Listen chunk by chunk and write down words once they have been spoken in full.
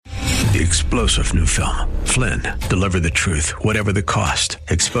The explosive new film, Flynn, deliver the truth, whatever the cost,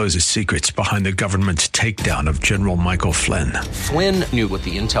 exposes secrets behind the government's takedown of General Michael Flynn. Flynn knew what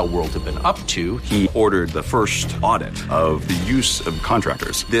the intel world had been up to. He ordered the first audit of the use of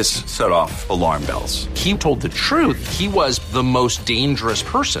contractors. This set off alarm bells. He told the truth. He was the most dangerous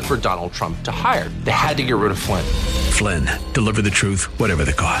person for Donald Trump to hire. They had to get rid of Flynn. Flynn, deliver the truth, whatever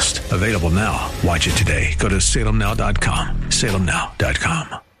the cost. Available now. Watch it today. Go to salemnow.com.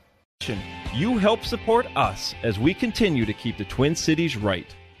 salemnow.com. You help support us as we continue to keep the Twin Cities right.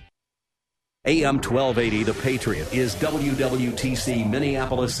 AM 1280, The Patriot, is WWTC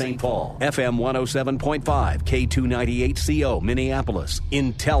Minneapolis, St. Paul. FM 107.5, K298CO, Minneapolis.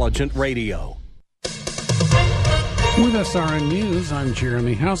 Intelligent Radio. With SRN News, I'm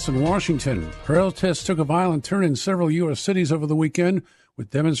Jeremy House in Washington. Protests took a violent turn in several U.S. cities over the weekend,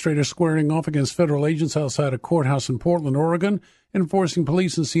 with demonstrators squaring off against federal agents outside a courthouse in Portland, Oregon, and forcing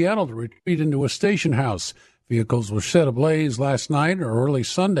police in Seattle to retreat into a station house. Vehicles were set ablaze last night or early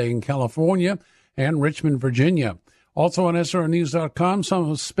Sunday in California and Richmond, Virginia. Also on SRNews.com,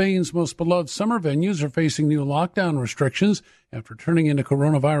 some of Spain's most beloved summer venues are facing new lockdown restrictions after turning into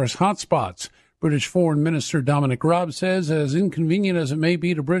coronavirus hotspots. British Foreign Minister Dominic Raab says, as inconvenient as it may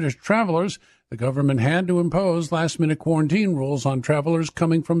be to British travelers, the government had to impose last-minute quarantine rules on travelers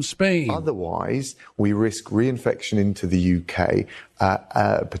coming from Spain. Otherwise, we risk reinfection into the UK,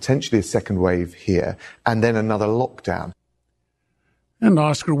 potentially a second wave here, and then another lockdown. And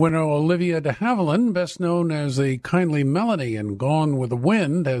Oscar winner Olivia de Havilland, best known as the kindly Melanie in Gone with the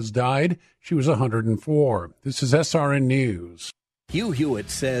Wind, has died. She was 104. This is SRN News. Hugh Hewitt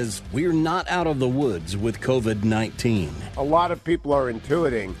says we're not out of the woods with COVID-19. A lot of people are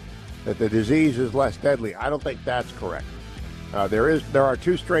intuiting that the disease is less deadly. I don't think that's correct. There are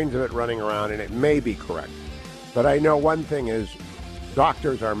two strains of it running around, and it may be correct. But I know one thing is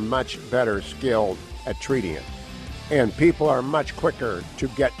doctors are much better skilled at treating it, and people are much quicker to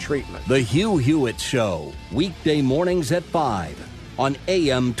get treatment. The Hugh Hewitt Show, weekday mornings at 5 on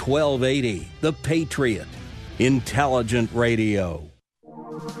AM 1280, The Patriot, Intelligent Radio.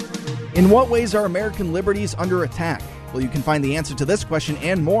 In what ways are American liberties under attack? Well, you can find the answer to this question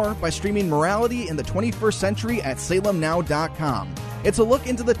and more by streaming Morality in the 21st Century at salemnow.com. It's a look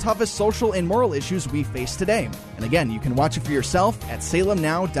into the toughest social and moral issues we face today. And again, you can watch it for yourself at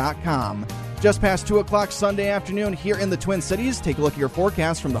salemnow.com. Just past 2 o'clock Sunday afternoon here in the Twin Cities. Take a look at your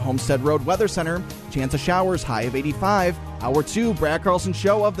forecast from the Homestead Road Weather Center. Chance of showers, high of 85. Hour 2, Brad Carlson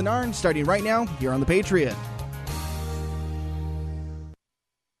Show of the Narn, starting right now here on The Patriot.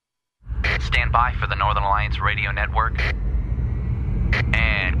 Stand by for the Northern Alliance Radio Network.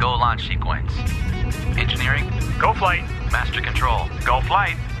 And go launch sequence. Engineering, go flight. Master control, go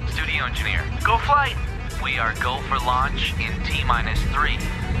flight. Studio engineer, go flight. We are go for launch in T-minus 3, 2,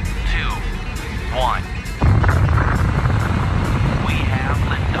 1. We have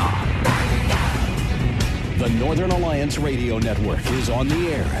liftoff. The Northern Alliance Radio Network is on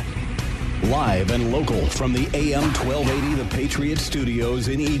the air. Live and local from the AM 1280 The Patriot Studios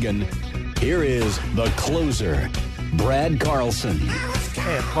in Eagan. Here is the closer, Brad Carlson.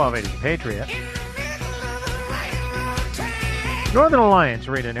 AM 1280 The Patriot. Northern Alliance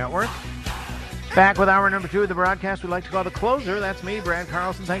Radio Network. Back with hour number 2 of the broadcast we like to call the closer. That's me, Brad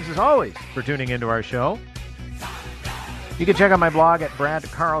Carlson. Thanks as always for tuning into our show. You can check out my blog at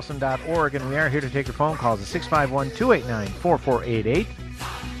bradcarlson.org, and we are here to take your phone calls at 651-289-4488.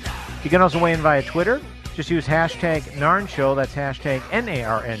 You can also weigh in via Twitter. Just use hashtag NARN Show. That's hashtag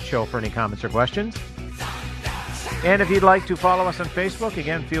NARN Show for any comments or questions. And if you'd like to follow us on Facebook,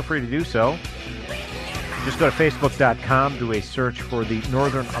 again, feel free to do so. Just go to facebook.com, do a search for the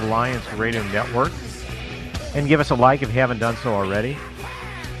Northern Alliance Radio Network, and give us a like if you haven't done so already.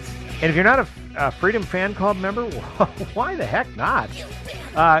 And if you're not a Freedom Fan Club member, why the heck not?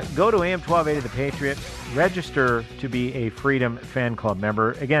 Go to AM 1280 The Patriot, register to be a Freedom Fan Club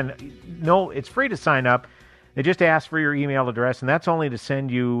member. Again, no, it's free to sign up. They just ask for your email address, and that's only to send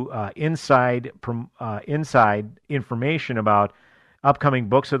you inside information about upcoming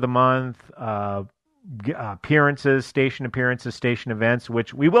books of the month, appearances, station events,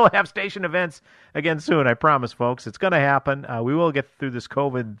 which we will have station events again soon, I promise, folks. It's going to happen. We will get through this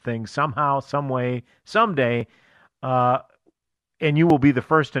COVID thing somehow, some way, someday, and you will be the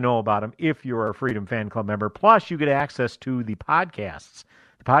first to know about them if you're a Freedom Fan Club member. Plus, you get access to the podcasts,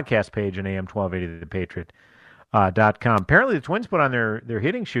 the podcast page on AM1280thepatriot.com. Apparently, the Twins put on their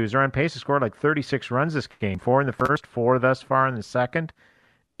hitting shoes. They're on pace to score like 36 runs this game. 4 in the first, 4 thus far in the second.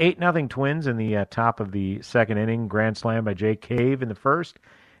 8-0 Twins in the top of the second inning. Grand slam by Jake Cave in the first.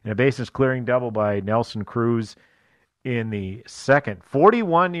 And a bases clearing double by Nelson Cruz in the second.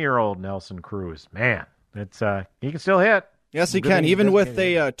 41-year-old Nelson Cruz. Man, it's he can still hit. Yes, he can, even with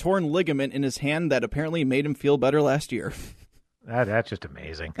a torn ligament in his hand that apparently made him feel better last year. That's just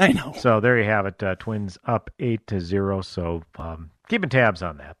amazing. I know. So there you have it. Twins up 8-0. So keeping tabs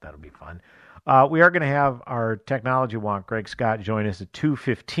on that. That'll be fun. We are going to have our technology wonk, Greg Scott, join us at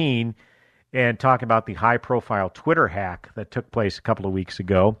 2:15 and talk about the high-profile Twitter hack that took place a couple of weeks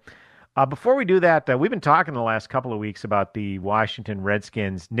ago. Before we do that, we've been talking the last couple of weeks about the Washington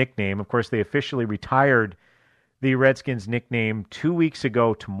Redskins nickname. Of course, they officially retired the Redskins nickname 2 weeks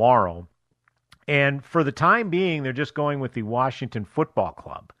ago tomorrow. And for the time being, they're just going with the Washington Football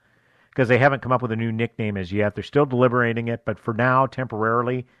Club because they haven't come up with a new nickname as yet. They're still deliberating it, but for now,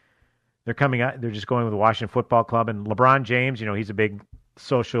 temporarily, they're coming out. They're just going with the Washington Football Club. And LeBron James, he's a big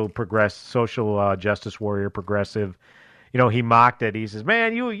social justice warrior, progressive. He mocked it. He says,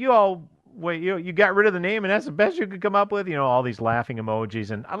 "Man, you got rid of the name, and that's the best you could come up with." All these laughing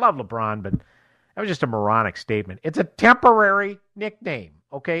emojis. And I love LeBron, but that was just a moronic statement. It's a temporary nickname.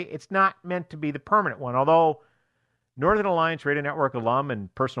 Okay, it's not meant to be the permanent one. Although Northern Alliance Radio Network alum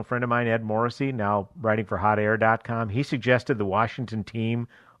and personal friend of mine, Ed Morrissey, now writing for HotAir.com, he suggested the Washington team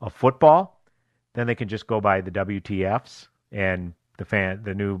of football. Then they can just go by the WTFs, and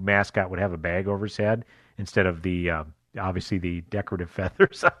the new mascot would have a bag over his head instead of the obviously the decorative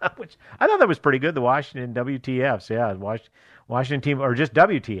feathers, which I thought that was pretty good. The Washington WTFs, yeah, Washington team, or just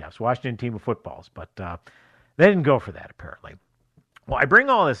WTFs, Washington team of footballs, but they didn't go for that apparently. Well, I bring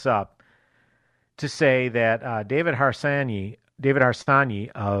all this up to say that David Harsanyi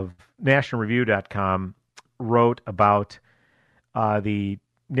of NationalReview.com wrote about the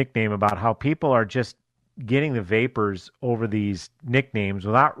nickname, about how people are just getting the vapors over these nicknames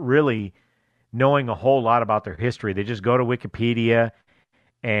without really knowing a whole lot about their history. They just go to Wikipedia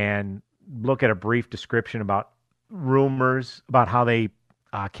and look at a brief description about rumors about how they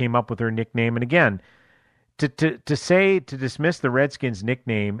came up with their nickname. And again, to dismiss the Redskins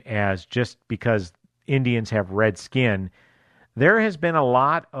nickname as just because Indians have red skin, there has been a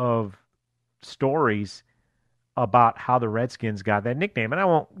lot of stories about how the Redskins got that nickname, and I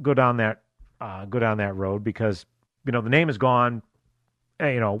won't go down that road because the name is gone.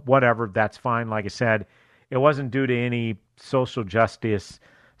 Whatever, that's fine. Like I said, it wasn't due to any social justice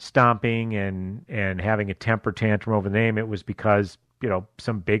stomping and having a temper tantrum over the name. It was because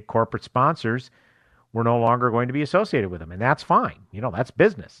some big corporate sponsors were no longer going to be associated with them, and that's fine. That's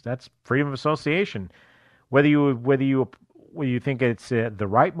business. That's freedom of association. Whether you think it's the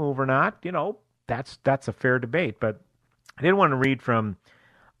right move or not, that's a fair debate. But I did want to read from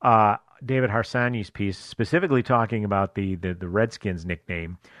David Harsanyi's piece, specifically talking about the Redskins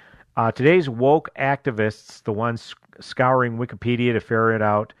nickname. Today's woke activists, the ones scouring Wikipedia to ferret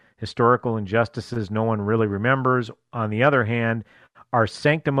out historical injustices no one really remembers, on the other hand, are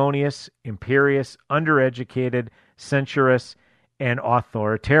sanctimonious, imperious, undereducated, censorious, and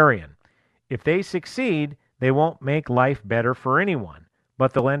authoritarian. If they succeed, they won't make life better for anyone,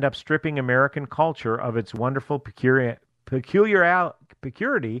 but they'll end up stripping American culture of its wonderful peculiarity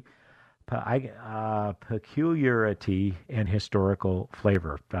and historical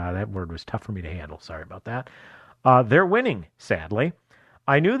flavor. That word was tough for me to handle. Sorry about that. They're winning, sadly.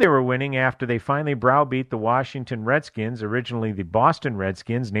 I knew they were winning after they finally browbeat the Washington Redskins, originally the Boston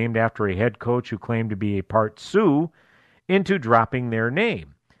Redskins, named after a head coach who claimed to be a part Sioux, into dropping their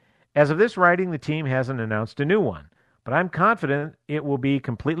name. As of this writing, the team hasn't announced a new one, but I'm confident it will be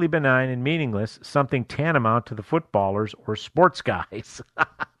completely benign and meaningless, something tantamount to the footballers or sports guys.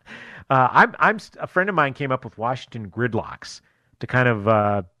 I'm a friend of mine came up with Washington Gridlocks to kind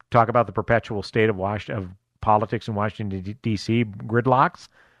of talk about the perpetual state of politics in Washington, D.C. Gridlocks.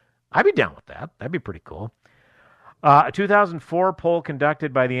 I'd be down with that. That'd be pretty cool. A 2004 poll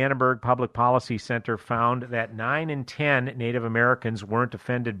conducted by the Annenberg Public Policy Center found that 9 in 10 Native Americans weren't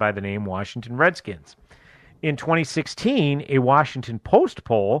offended by the name Washington Redskins. In 2016, a Washington Post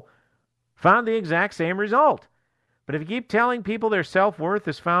poll found the exact same result. But if you keep telling people their self-worth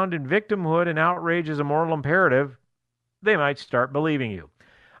is found in victimhood and outrage is a moral imperative, they might start believing you.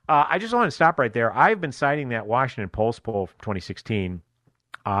 I just want to stop right there. I've been citing that Washington Post poll from 2016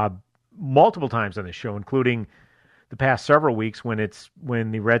 multiple times on this show, including the past several weeks when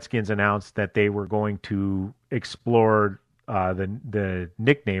the Redskins announced that they were going to explore the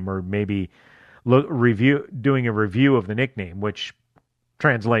nickname, or maybe doing a review of the nickname, which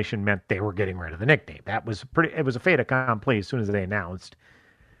translation meant they were getting rid of the nickname. It was a fait accompli as soon as they announced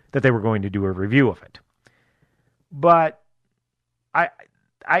that they were going to do a review of it. But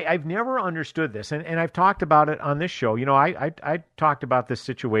I've never understood this, and I've talked about it on this show. I talked about this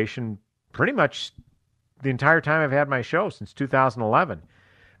situation pretty much the entire time I've had my show since 2011,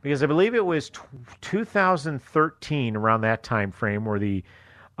 because I believe it was 2013 around that time frame where the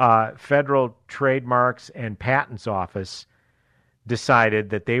Federal Trademarks and Patents Office decided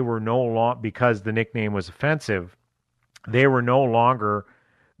that they were no longer, because the nickname was offensive, they were no longer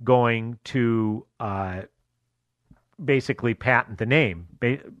going to basically patent the name,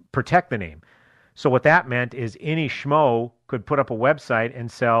 protect the name. So what that meant is any schmo could put up a website and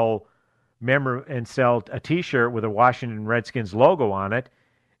sell a T-shirt with a Washington Redskins logo on it,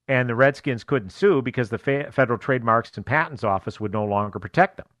 and the Redskins couldn't sue because the Federal Trademarks and Patents Office would no longer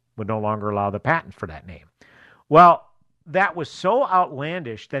protect them, would no longer allow the patent for that name. Well, that was so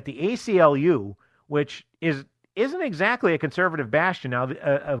outlandish that the ACLU, which isn't exactly a conservative bastion now,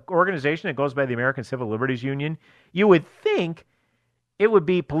 an organization that goes by the American Civil Liberties Union, you would think it would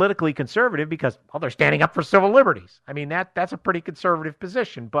be politically conservative because, well, they're standing up for civil liberties. I mean, that's a pretty conservative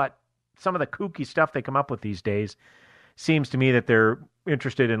position, but some of the kooky stuff they come up with these days seems to me that they're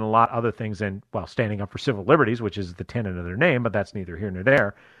interested in a lot of other things than, well, standing up for civil liberties, which is the tenet of their name, but that's neither here nor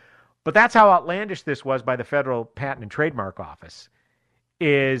there. But that's how outlandish this was by the Federal Patent and Trademark Office,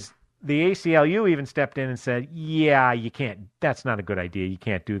 is the ACLU even stepped in and said, yeah, you can't, that's not a good idea. You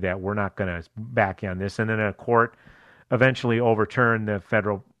can't do that. We're not going to back you on this. And then a court eventually overturned the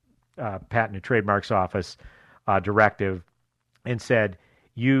Federal Patent and Trademarks Office directive and said,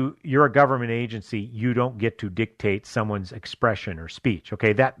 you're a government agency. You don't get to dictate someone's expression or speech.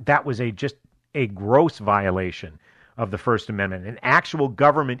 Okay, that was just a gross violation of the First Amendment, an actual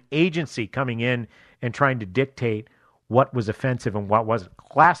government agency coming in and trying to dictate what was offensive and what wasn't.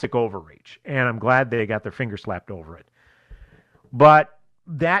 Classic overreach, and I'm glad they got their finger slapped over it. But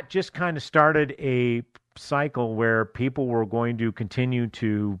that just kind of started a cycle where people were going to continue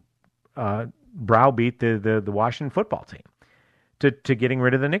to browbeat the Washington football team to getting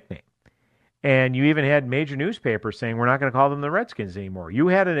rid of the nickname. And you even had major newspapers saying we're not going to call them the Redskins anymore. You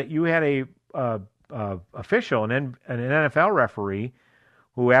had a official, an NFL referee,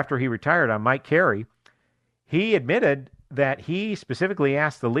 who after he retired, Mike Carey, he admitted that he specifically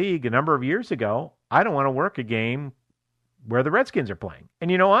asked the league a number of years ago, I don't want to work a game where the Redskins are playing.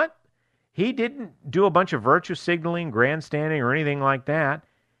 And you know what? He didn't do a bunch of virtue signaling, grandstanding, or anything like that.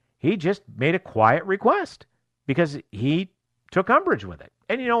 He just made a quiet request because he took umbrage with it.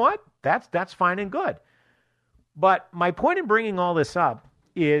 And you know what? That's fine and good. But my point in bringing all this up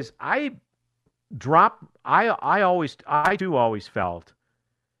is I always felt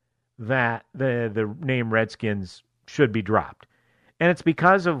that the name Redskins should be dropped. And it's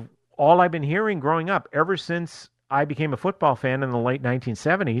because of all I've been hearing growing up. Ever since I became a football fan in the late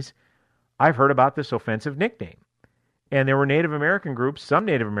 1970s, I've heard about this offensive nickname. And there were Native American groups, some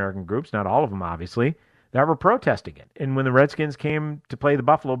Native American groups, not all of them obviously, that were protesting it. And when the Redskins came to play the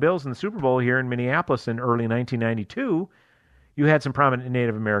Buffalo Bills in the Super Bowl here in Minneapolis in early 1992, you had some prominent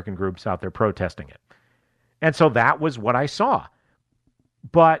Native American groups out there protesting it. And so that was what I saw.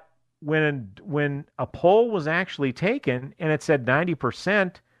 But when a poll was actually taken and it said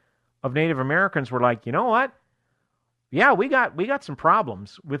 90% of Native Americans were like, you know what? Yeah, we got some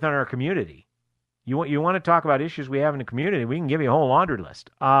problems within our community. You want to talk about issues we have in the community? We can give you a whole laundry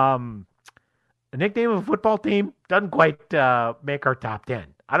list. The nickname of a football team doesn't quite make our top 10.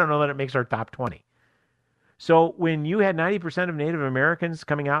 I don't know that it makes our top 20. So when you had 90% of Native Americans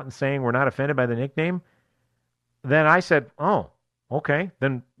coming out and saying we're not offended by the nickname, then I said, oh, okay,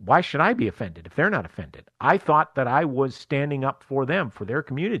 then why should I be offended if they're not offended? I thought that I was standing up for them, for their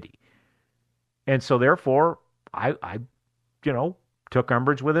community. And so therefore, I took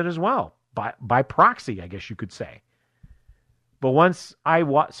umbrage with it as well, by proxy, I guess you could say. But once I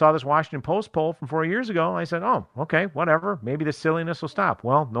saw this Washington Post poll from 4 years ago, I said, oh, okay, whatever. Maybe the silliness will stop.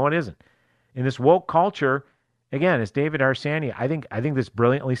 Well, no, it isn't. In this woke culture, again, as David Arsani, I think this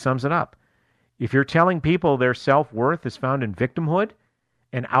brilliantly sums it up. If you're telling people their self-worth is found in victimhood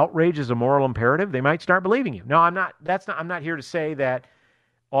and outrage is a moral imperative, they might start believing you. No, I'm not here to say that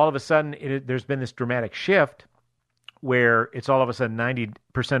all of a sudden there's been this dramatic shift where it's all of a sudden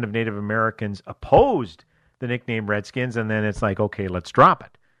 90% of Native Americans opposed the nickname Redskins, and then it's like, okay, let's drop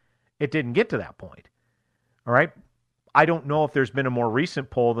it. It didn't get to that point. All right? I don't know if there's been a more recent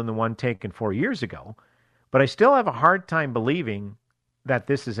poll than the one taken 4 years ago, but I still have a hard time believing that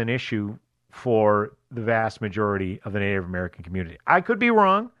this is an issue for the vast majority of the Native American community. I could be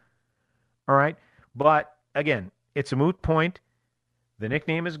wrong, all right? But, again, it's a moot point. The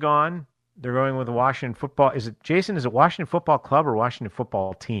nickname is gone. They're going with the Washington football. Is it Washington Football Club or Washington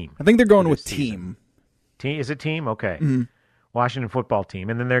Football Team? I think they're going with team. Team? Is it team? Okay. Mm-hmm. Washington football team.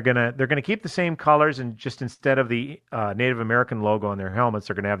 And then they're gonna keep the same colors, and just instead of the Native American logo on their helmets,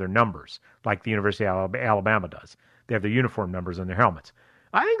 they're gonna have their numbers, like the University of Alabama does. They have their uniform numbers on their helmets.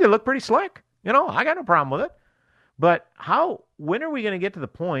 I think they look pretty slick. I got no problem with it. But when are we going to get to the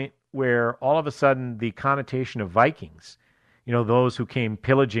point where all of a sudden the connotation of Vikings, those who came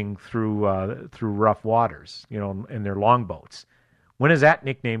pillaging through rough waters, in their longboats, when is that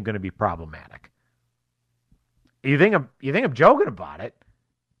nickname going to be problematic? You think I'm joking about it?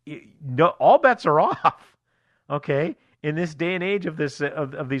 All bets are off. Okay, in this day and age of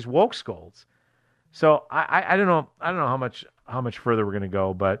these woke scolds. So I don't know how much further we're going to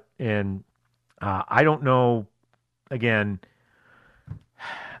go, but I don't know. Again,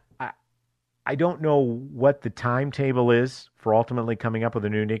 I don't know what the timetable is for ultimately coming up with a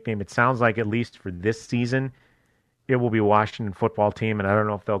new nickname. It sounds like, at least for this season, it will be Washington football team, and I don't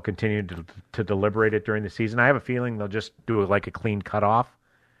know if they'll continue to deliberate it during the season. I have a feeling they'll just do it like a clean cutoff,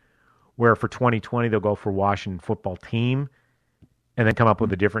 where for 2020 they'll go for Washington football team, and then come up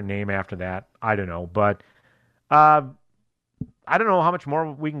with a different name after that. I don't know, but I don't know how much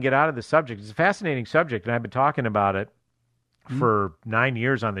more we can get out of the subject. It's a fascinating subject, and I've been talking about it for 9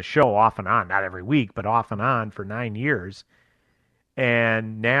 years on the show, off and on. Not every week, but off and on for 9 years.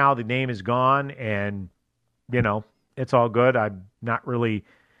 And now the name is gone, and, it's all good. I'm not really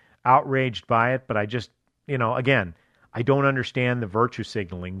outraged by it, but I just, again, I don't understand the virtue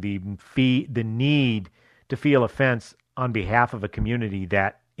signaling, the need to feel offense on behalf of a community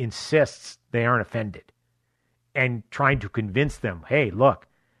that insists they aren't offended, and trying to convince them, hey, look,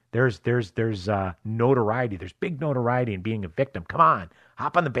 there's notoriety. There's big notoriety in being a victim. Come on,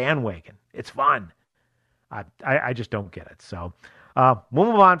 hop on the bandwagon. It's fun. I just don't get it. So we'll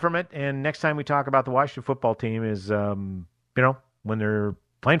move on from it. And next time we talk about the Washington football team is, when they're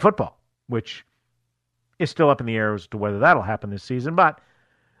playing football, which is still up in the air as to whether that'll happen this season. But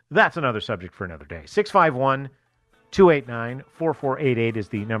that's another subject for another day. 651-289-4488 is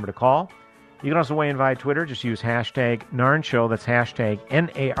the number to call. You can also weigh in via Twitter. Just use hashtag NARN Show. That's hashtag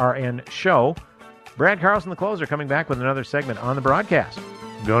NARN Show. Brad Carlson, the closer, coming back with another segment on the broadcast.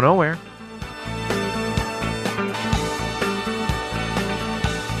 Go nowhere.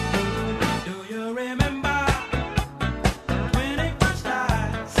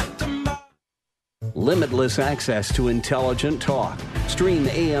 Limitless access to intelligent talk. Stream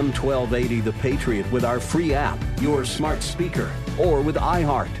AM 1280 The Patriot with our free app, your smart speaker, or with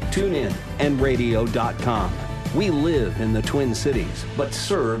iHeart, TuneIn, and radio.com. We live in the Twin Cities, but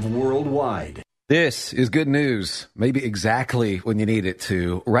serve worldwide. This is good news, maybe exactly when you need it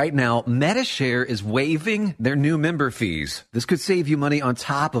to. Right now, Medi-Share is waiving their new member fees. This could save you money on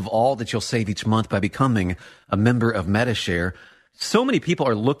top of all that you'll save each month by becoming a member of Medi-Share. So many people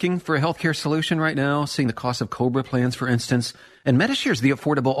are looking for a healthcare solution right now, seeing the cost of COBRA plans, for instance. And Medi-Share is the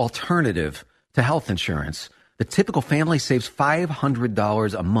affordable alternative to health insurance. The typical family saves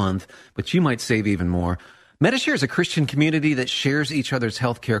 $500 a month, but you might save even more. Medi-Share is a Christian community that shares each other's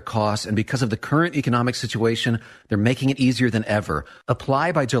healthcare costs, and because of the current economic situation, they're making it easier than ever.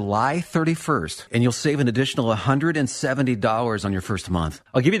 Apply by July 31st, and you'll save an additional $170 on your first month.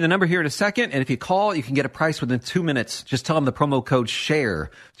 I'll give you the number here in a second, and if you call, you can get a price within 2 minutes. Just tell them the promo code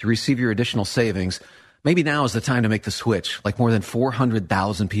SHARE to receive your additional savings. Maybe now is the time to make the switch, like more than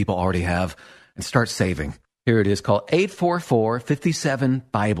 400,000 people already have, and start saving. Here it is. Call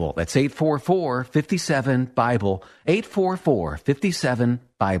 844-57-BIBLE. That's 844-57-BIBLE.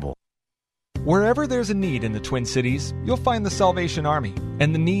 844-57-BIBLE. Wherever there's a need in the Twin Cities, you'll find the Salvation Army.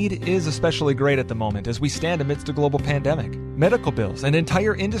 And the need is especially great at the moment as we stand amidst a global pandemic. Medical bills and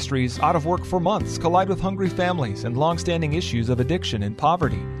entire industries out of work for months collide with hungry families and long-standing issues of addiction and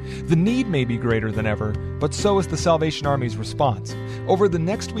poverty. The need may be greater than ever, but so is the Salvation Army's response. Over the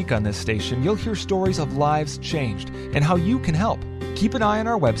next week on this station, you'll hear stories of lives changed and how you can help. Keep an eye on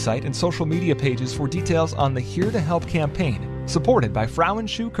our website and social media pages for details on the Here to Help campaign, supported by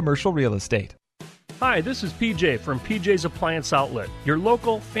Frauenschuh Commercial Real Estate. Hi, this is PJ from PJ's Appliance Outlet, your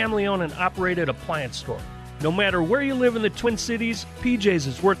local, family-owned and operated appliance store. No matter where you live in the Twin Cities, PJ's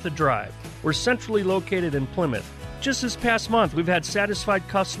is worth the drive. We're centrally located in Plymouth. Just this past month, we've had satisfied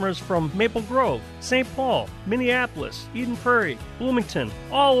customers from Maple Grove, St. Paul, Minneapolis, Eden Prairie, Bloomington,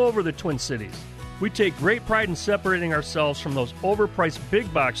 all over the Twin Cities. We take great pride in separating ourselves from those overpriced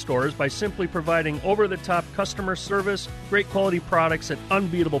big box stores by simply providing over-the-top customer service, great quality products at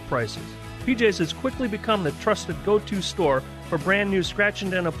unbeatable prices. PJ's has quickly become the trusted go-to store for brand new scratch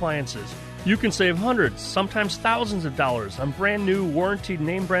and dent appliances, You can save hundreds, sometimes thousands of dollars on brand new warranted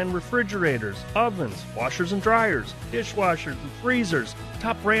name brand refrigerators, ovens, washers and dryers, dishwashers and freezers,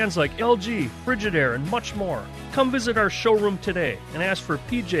 top brands like LG, Frigidaire, and much more. Come visit our showroom today and ask for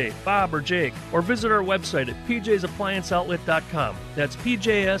PJ, Bob, or Jake, or visit our website at pjsapplianceoutlet.com. That's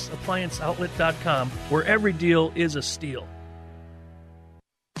pjsapplianceoutlet.com, where every deal is a steal.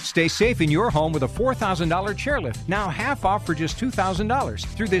 Stay safe in your home with a $4,000 chairlift, now half off for just $2,000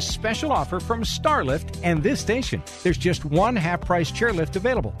 through this special offer from Starlift and this station. There's just one half-price chairlift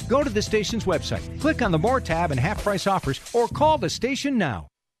available. Go to the station's website, click on the More tab and half-price offers, or call the station now.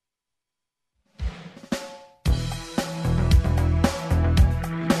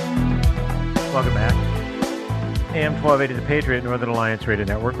 Welcome back. AM 1280 The Patriot, Northern Alliance Radio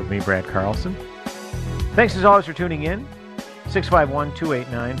Network with me, Brad Carlson. Thanks as always for tuning in.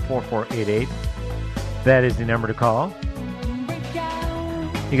 651-289-4488. That is the number to call.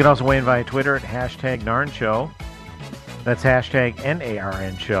 You can also weigh in via Twitter at hashtag Narn Show. That's hashtag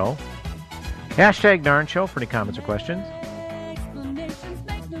NARN Show. Hashtag Narn Show for any comments or questions.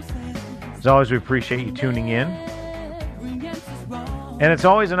 As always, we appreciate you tuning in. And it's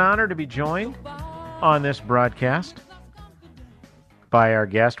always an honor to be joined on this broadcast by our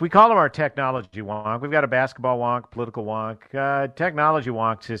guest. We call him our technology wonk. We've got a basketball wonk, political wonk. Technology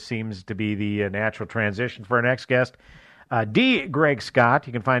wonk just seems to be the natural transition for our next guest. D. Greg Scott.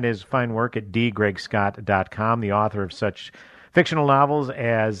 You can find his fine work at dgregscott.com, the author of such fictional novels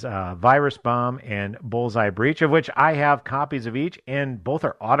as Virus Bomb and Bullseye Breach, of which I have copies of each, and both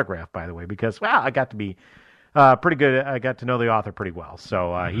are autographed, by the way, because, well, I got to be pretty good. I got to know the author pretty well.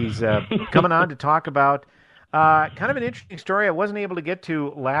 So he's coming on to talk about kind of an interesting story I wasn't able to get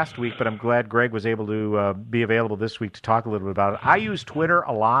to last week, but I'm glad Greg was able to be available this week to talk a little bit about it. I use Twitter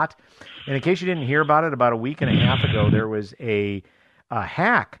a lot, and in case you didn't hear about it, about a week and a half ago, there was a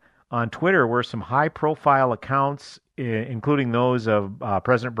hack on Twitter where some high-profile accounts, including those of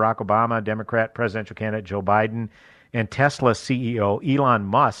President Barack Obama, Democrat presidential candidate Joe Biden, and Tesla CEO Elon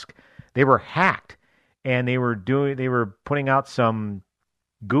Musk, they were hacked, and they were putting out some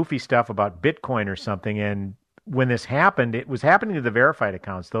goofy stuff about Bitcoin or something, and when this happened, it was happening to the verified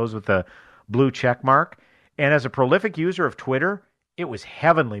accounts, those with the blue check mark. And as a prolific user of Twitter, it was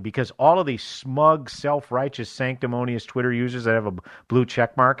heavenly because all of these smug, self-righteous, sanctimonious Twitter users that have a blue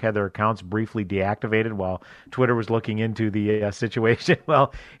check mark had their accounts briefly deactivated while Twitter was looking into the situation.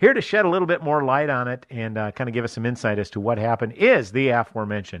 Well, here to shed a little bit more light on it and kind of give us some insight as to what happened is the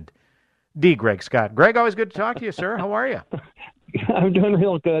aforementioned D. Greg Scott. Greg, always good to talk to you, sir. How are you? I'm doing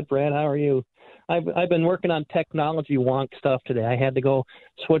real good, Brad. How are you? I've been working on technology wonk stuff today. I had to go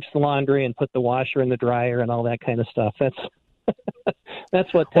switch the laundry and put the washer in the dryer and all that kind of stuff. That's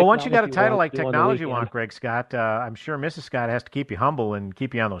what. Well, once you got a title like technology wonk, Greg Scott, I'm sure Mrs. Scott has to keep you humble and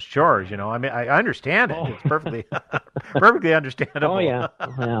keep you on those chores. You know, I mean, I understand it. Oh. It's perfectly understandable. Oh yeah,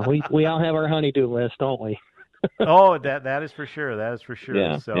 we all have our honey-do list, don't we? Oh, that is for sure. That is for sure.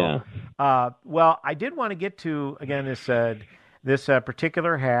 Yeah, so, yeah. Well, I did want to get to again this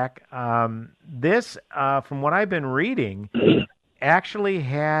particular hack. This, from what I've been reading, actually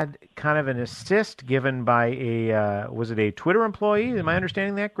had kind of an assist given by was it a Twitter employee? Am I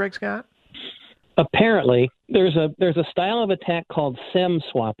understanding that, Greg Scott? Apparently, there's a style of attack called SIM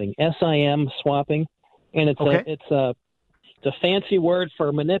swapping, SIM swapping, and it's a fancy word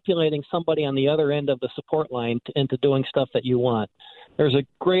for manipulating somebody on the other end of the support line into doing stuff that you want. There's a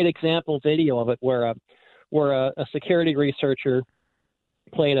great example video of it where a security researcher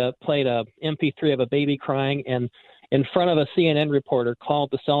played a MP3 of a baby crying, and in front of a CNN reporter called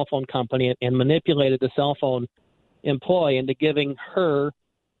the cell phone company and manipulated the cell phone employee into giving her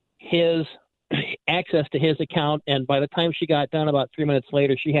his access to his account. And by the time she got done, about 3 minutes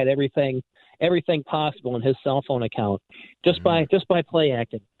later, she had everything possible in his cell phone account just by play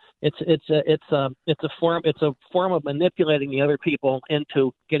acting. It's a form of manipulating the other people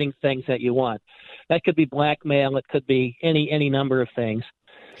into getting things that you want. That could be blackmail. It could be any number of things.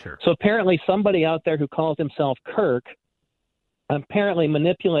 Sure. So apparently somebody out there who calls himself Kirk apparently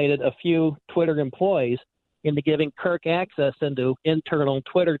manipulated a few Twitter employees into giving Kirk access into internal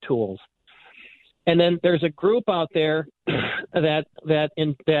Twitter tools. And then there's a group out there that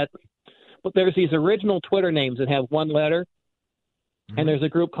there's these original Twitter names that have one letter. And there's a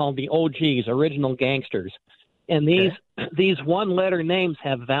group called the OGs, Original Gangsters. And these one-letter names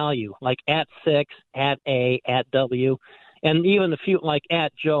have value, like @6, @A, @W, and even a few like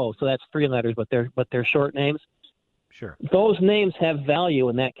 @Joe. So that's 3 letters, but they're short names. Sure. Those names have value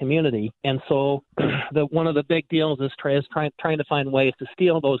in that community, and so one of the big deals is trying to find ways to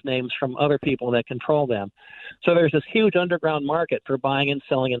steal those names from other people that control them. So there's this huge underground market for buying and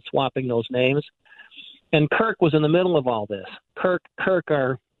selling and swapping those names. And Kirk was in the middle of all this. Kirk,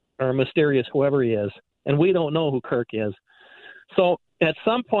 our mysterious whoever he is, and we don't know who Kirk is. So at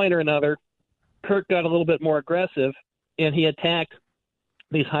some point or another, Kirk got a little bit more aggressive, and he attacked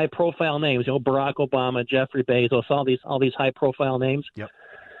these high-profile names, Barack Obama, Jeffrey Bezos, all these high-profile names. Yep.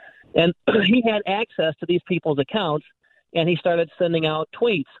 And he had access to these people's accounts, and he started sending out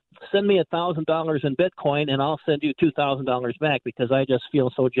tweets. Send me $1,000 in Bitcoin, and I'll send you $2,000 back because I just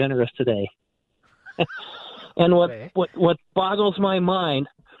feel so generous today. And what boggles my mind,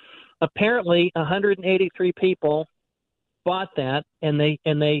 apparently 183 people bought that, and they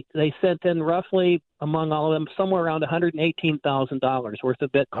sent in roughly among all of them somewhere around $118,000 worth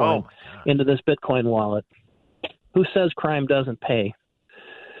of Bitcoin into this Bitcoin wallet. Who says crime doesn't pay?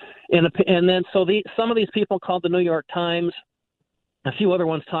 And then some of these people called the New York Times. A few other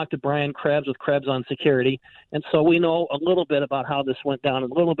ones talked to Brian Krebs with Krebs on Security, and so we know a little bit about how this went down, a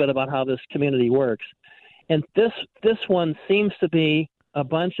little bit about how this community works. And this one seems to be a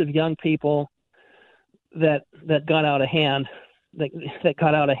bunch of young people that got out of hand, that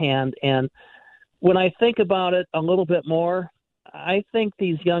got out of hand. And when I think about it a little bit more, I think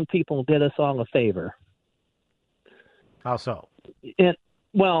these young people did us all a favor. How so? They've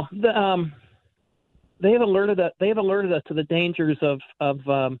alerted us to the dangers of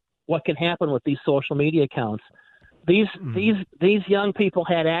what can happen with these social media accounts. These young people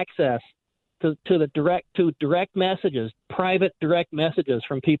had access to direct messages, private direct messages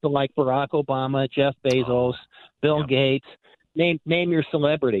from people like Barack Obama, Jeff Bezos, Bill Gates, name your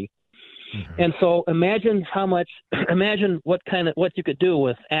celebrity. Mm-hmm. And so imagine what you could do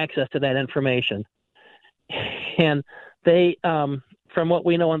with access to that information. And they, from what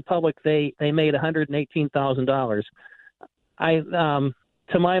we know in public, they made $118,000.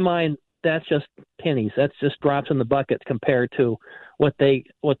 To my mind, that's just pennies. That's just drops in the bucket compared to what they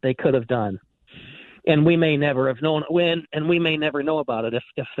could have done. And we may never have known when, and we may never know about it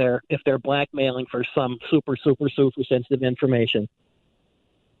if they're blackmailing for some super sensitive information.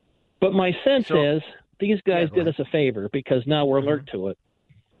 But my sense is these guys did us a favor because now we're alert to it.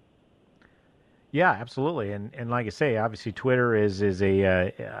 Yeah, absolutely. And like I say, obviously Twitter is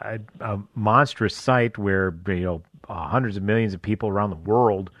a monstrous site where hundreds of millions of people around the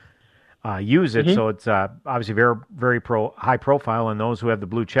world use it. Mm-hmm. So it's obviously very, very high profile, and those who have the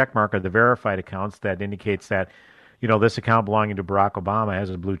blue check mark are the verified accounts that indicates that, this account belonging to Barack Obama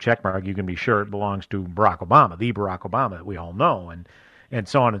has a blue check mark. You can be sure it belongs to Barack Obama, the Barack Obama that we all know, and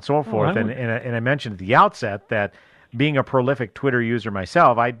so on and so forth. And I mentioned at the outset that being a prolific Twitter user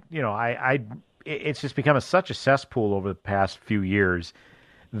myself, it's just become such a cesspool over the past few years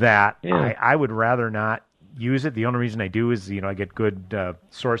that I would rather not use it. The only reason I do is, I get good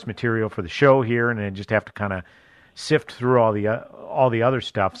source material for the show here, and I just have to kind of sift through all the other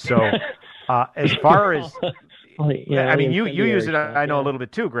stuff. So as far as, you use it, I know a little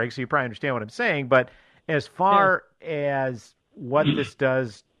bit too, Greg, so you probably understand what I'm saying. But as far as what this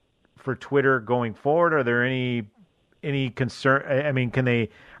does for Twitter going forward, are there any concern? I mean,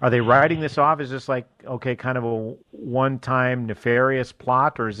 are they writing this off as just like, okay, kind of a one-time nefarious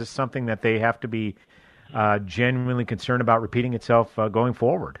plot, or is this something that they have to be genuinely concerned about repeating itself going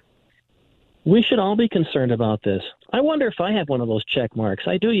forward? We should all be concerned about this. I wonder if I have one of those check marks.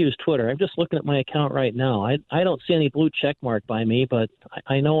 I do use Twitter. I'm just looking at my account right now. I don't see any blue check mark by me, but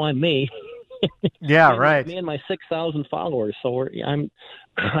I know I'm me. Yeah, right. Me and my 6,000 followers. So I'm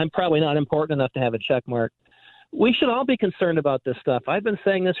probably not important enough to have a check mark. We should all be concerned about this stuff. I've been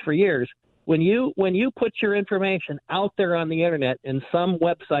saying this for years. When you put your information out there on the internet in some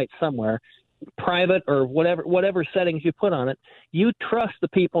website somewhere, private or whatever settings you put on it, you trust the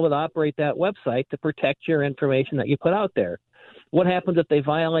people that operate that website to protect your information that you put out there. What happens if they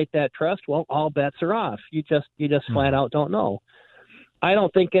violate that trust? Well, all bets are off. You just flat out don't know. I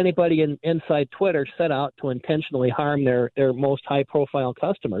don't think anybody inside Twitter set out to intentionally harm their most high profile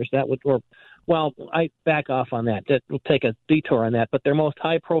customers. I back off on that. We'll take a detour on that. But their most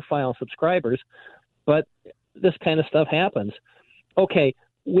high profile subscribers. But this kind of stuff happens. Okay,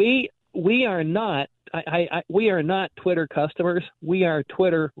 we are not Twitter customers. We are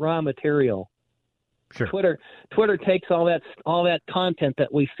Twitter raw material. Sure. Twitter takes all that content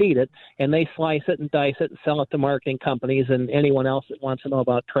that we feed it, and they slice it and dice it and sell it to marketing companies and anyone else that wants to know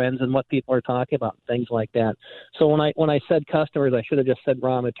about trends and what people are talking about, things like that. So when I said customers, I should have just said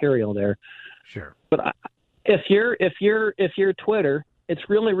raw material there. Sure. But if you're Twitter it's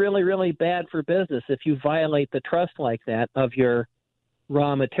really, really, really bad for business if you violate the trust like that of your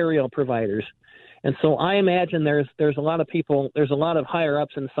raw material providers. And so I imagine there's a lot of people, there's a lot of higher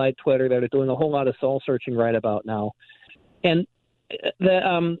ups inside Twitter that are doing a whole lot of soul searching right about now. And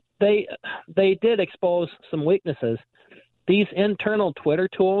they did expose some weaknesses. These internal Twitter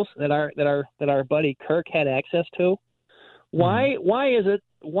tools that our buddy Kirk had access to. Why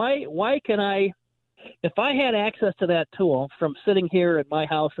can I, if I had access to that tool from sitting here at my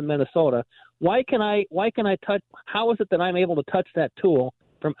house in Minnesota, why can I touch, how is it that I'm able to touch that tool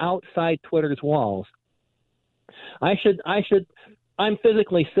from outside Twitter's walls? I'm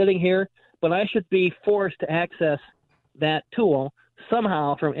physically sitting here, but I should be forced to access that tool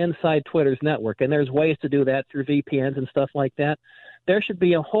somehow from inside Twitter's network. And there's ways to do that through VPNs and stuff like that. There should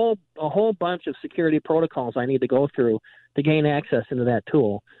be a whole bunch of security protocols I need to go through to gain access into that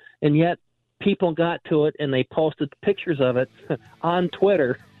tool. And yet people got to it and they posted pictures of it on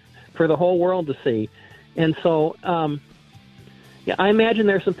Twitter for the whole world to see. And so, I imagine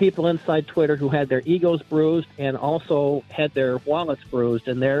there's some people inside Twitter who had their egos bruised and also had their wallets bruised,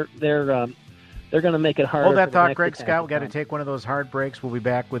 and they're going to make it harder. Hold that thought, Greg Scott. We've got to take one of those hard breaks. We'll be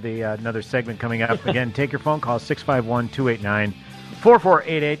back with another segment coming up. Again, take your phone call,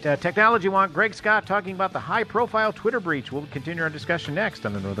 651-289-4488. Technology Wonk, Greg Scott talking about the high-profile Twitter breach. We'll continue our discussion next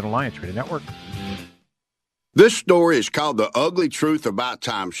on the Northern Alliance Radio Network. This story is called The Ugly Truth About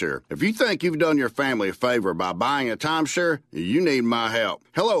Timeshare. If you think you've done your family a favor by buying a timeshare, you need my help.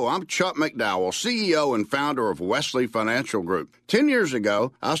 Hello, I'm Chuck McDowell, CEO and founder of Wesley Financial Group. 10 years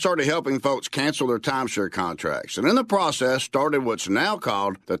ago, I started helping folks cancel their timeshare contracts, and in the process started what's now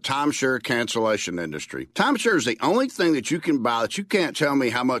called the timeshare cancellation industry. Timeshare is the only thing that you can buy that you can't tell me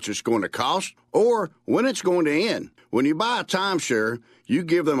how much it's going to cost or when it's going to end. When you buy a timeshare, you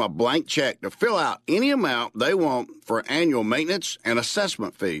give them a blank check to fill out any amount they want for annual maintenance and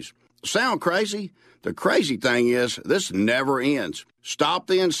assessment fees. Sound crazy? The crazy thing is, this never ends. Stop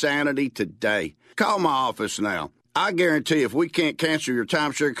the insanity today. Call my office now. I guarantee if we can't cancel your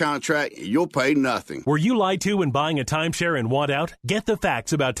timeshare contract, you'll pay nothing. Were you lied to when buying a timeshare and want out? Get the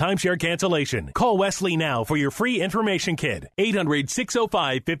facts about timeshare cancellation. Call Wesley now for your free information kit.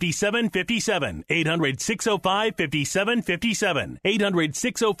 800-605-5757. 800-605-5757.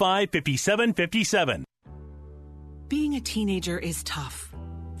 800-605-5757. Being a teenager is tough.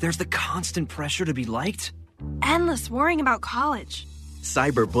 There's the constant pressure to be liked. Endless worrying about college.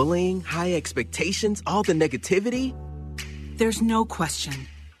 Cyberbullying, high expectations, all the negativity. There's no question.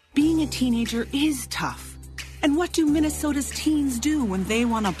 Being a teenager is tough. And what do Minnesota's teens do when they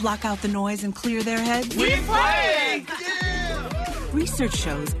want to block out the noise and clear their heads? We play! Yeah! Research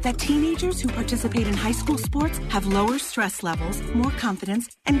shows that teenagers who participate in high school sports have lower stress levels, more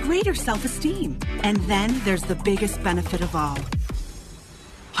confidence, and greater self-esteem. And then there's the biggest benefit of all.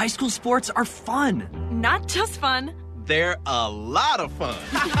 High school sports are fun. Not just fun. They're a lot of fun.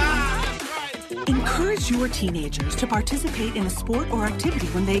 Encourage your teenagers to participate in a sport or activity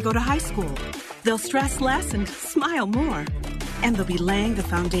when they go to high school. They'll stress less and smile more. And they'll be laying the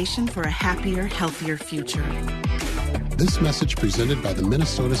foundation for a happier, healthier future. This message presented by the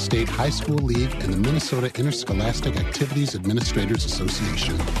Minnesota State High School League and the Minnesota Interscholastic Activities Administrators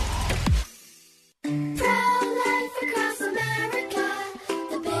Association.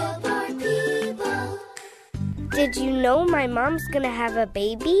 Did you know my mom's gonna have a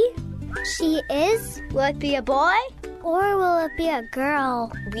baby? She is? Will it be a boy? Or will it be a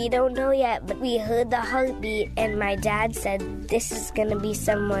girl? We don't know yet, but we heard the heartbeat and my dad said this is gonna be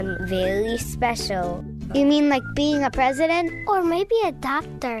someone very special. You mean like being a president? Or maybe a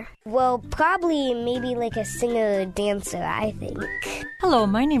doctor. Well, probably maybe like a singer or dancer, I think. Hello,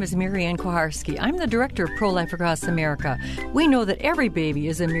 my name is Marianne Koharski. I'm the director of Pro-Life Across America. We know that every baby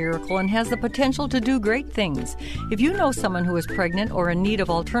is a miracle and has the potential to do great things. If you know someone who is pregnant or in need of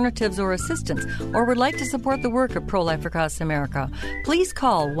alternatives or assistance, or would like to support the work of Pro-Life Across America, please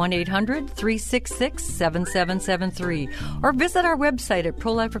call 1-800-366-7773 or visit our website at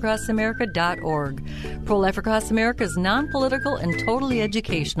prolifeacrossamerica.org. Pro-Life Across America is non-political and totally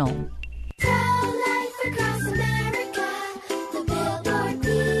educational. Pro-Life Across America, the Billboard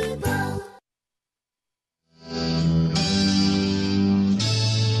people.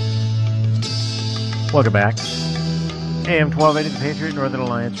 Welcome back. AM 1280, the Patriot Northern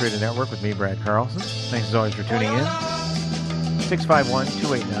Alliance Radio Network with me, Brad Carlson. Thanks as always for tuning in.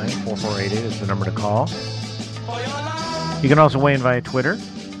 651-289-4488 is the number to call. You can also weigh in via Twitter.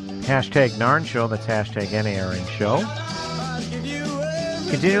 Hashtag NARN Show, that's hashtag NARN Show.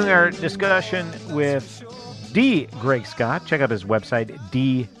 Continuing our discussion with D. Greg Scott. Check out his website,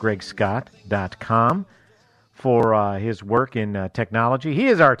 dgregscott.com. for his work in technology. He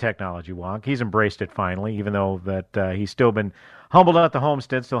is our technology wonk. He's embraced it finally, even though that he's still been humbled at the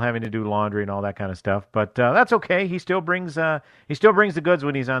homestead, still having to do laundry and all that kind of stuff. But that's okay. He still brings the goods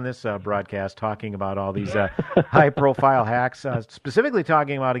when he's on this broadcast, talking about all these high-profile hacks. Specifically,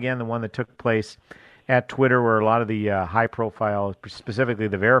 talking about again the one that took place at Twitter, where a lot of the high-profile, specifically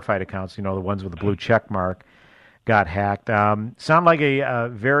the verified accounts, the ones with the blue check mark, got hacked. Sound like a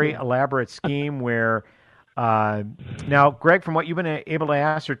very elaborate scheme where. Now, Greg, from what you've been able to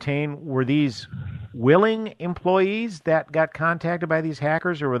ascertain, were these willing employees that got contacted by these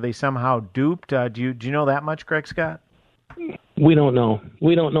hackers, or were they somehow duped? Do you know that much, Greg Scott? We don't know.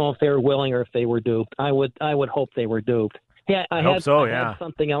 We don't know if they were willing or if they were duped. I would hope they were duped. Yeah, I had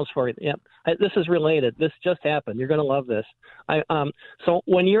something else for you. Yeah, this is related. This just happened. You're going to love this. So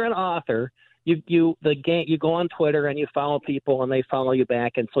when you're an author, you go on Twitter and you follow people and they follow you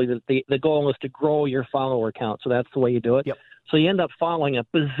back, and so the goal is to grow your follower count. So that's the way you do it. Yep. So you end up following a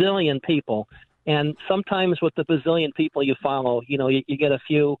bazillion people, and sometimes with the bazillion people you follow, you get a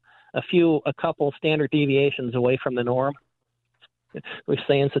couple standard deviations away from the norm. We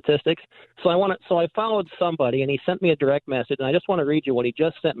say in statistics. So I followed somebody, and he sent me a direct message, and I just want to read you what he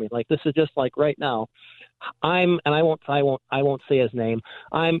just sent me. Like, this is just like right now. I won't say his name.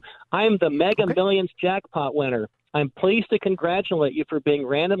 I'm the Mega Millions jackpot winner. I'm pleased to congratulate you for being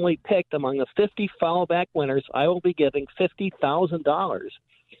randomly picked among the 50 follow-back winners. I will be giving $50,000.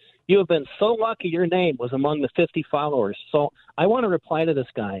 You have been so lucky your name was among the 50 followers. So I want to reply to this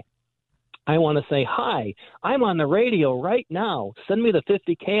guy. I want to say, hi, I'm on the radio right now. Send me the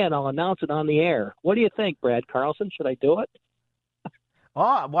 $50K and I'll announce it on the air. What do you think, Brad Carlson? Should I do it?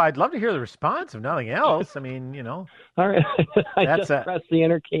 Oh, well, I'd love to hear the response, if nothing else. I mean, All right. I just pressed the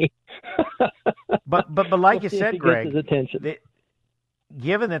enter key. but like we'll you said, Greg, his attention.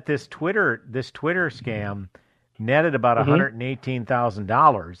 Given that this Twitter scam netted about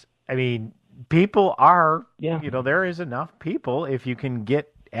 $118,000, I mean, people are, there is enough people. If you can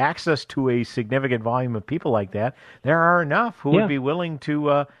get access to a significant volume of people like that, there are enough who would be willing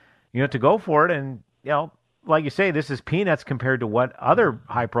to, to go for it. And, like you say, this is peanuts compared to what other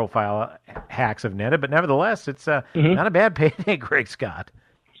high-profile hacks have netted, but nevertheless, it's not a bad payday, Greg Scott.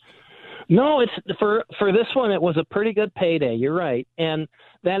 No, it's for this one. It was a pretty good payday. You're right, and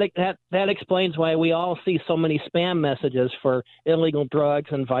that explains why we all see so many spam messages for illegal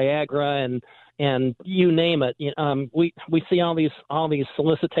drugs and Viagra and you name it. We see all these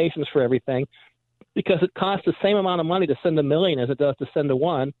solicitations for everything because it costs the same amount of money to send 1 million as it does to send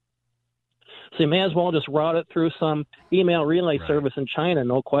 1. So you may as well just route it through some email relay service in China,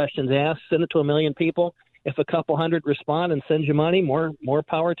 no questions asked. Send it to 1 million people. If a couple hundred respond and send you money, more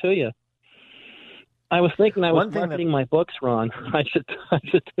power to you. I was thinking I was marketing my books wrong. I should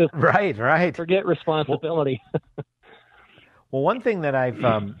do right. Forget responsibility. Well, one thing that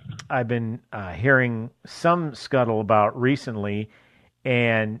I've been hearing some scuttle about recently.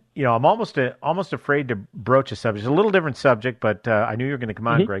 And, I'm almost afraid to broach a subject. It's a little different subject, but I knew you were going to come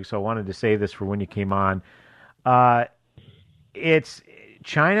on, Greg, so I wanted to say this for when you came on. It's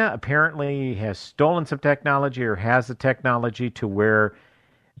China apparently has stolen some technology or has the technology to where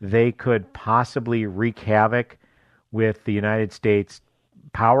they could possibly wreak havoc with the United States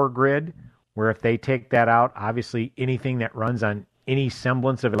power grid, where if they take that out, obviously anything that runs on any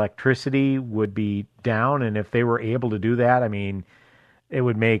semblance of electricity would be down. And if they were able to do that, I mean, it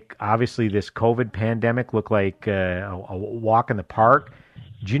would make, obviously, this COVID pandemic look like a walk in the park.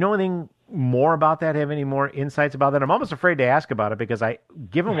 Do you know anything more about that? Have any more insights about that? I'm almost afraid to ask about it because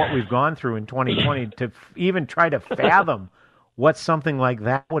given what we've gone through in 2020, to even try to fathom what something like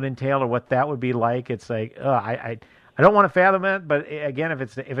that would entail or what that would be like, it's like, I don't want to fathom it. But again, if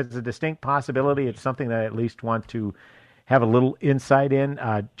it's a distinct possibility, it's something that I at least want to have a little insight in.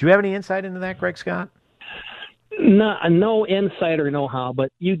 Do you have any insight into that, Greg Scott? No insider know-how,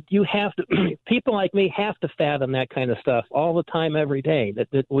 but you have to. People like me have to fathom that kind of stuff all the time, every day.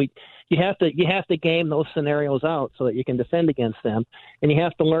 You have to game those scenarios out so that you can defend against them, and you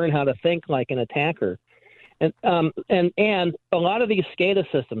have to learn how to think like an attacker. And a lot of these SCADA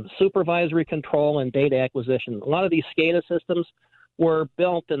systems, supervisory control and data acquisition, a lot of these SCADA systems were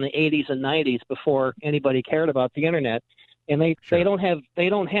built in the 80s and 90s before anybody cared about the internet, and they don't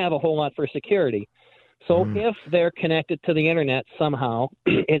have a whole lot for security. So if they're connected to the internet somehow,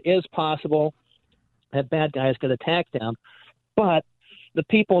 it is possible that bad guys could attack them. But the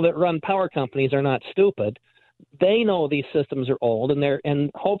people that run power companies are not stupid. They know these systems are old,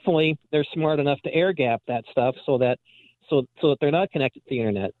 and hopefully they're smart enough to air gap that stuff so that they're not connected to the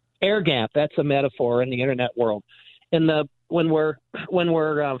internet. Air gap, that's a metaphor in the internet world. In the when we're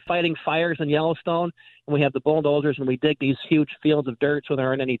fighting fires in Yellowstone, and we have the bulldozers and we dig these huge fields of dirt so there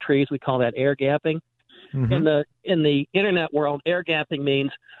aren't any trees, we call that air gapping. Mhm. In the internet world, air gapping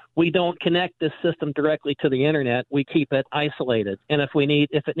means we don't connect this system directly to the internet. We keep it isolated. And if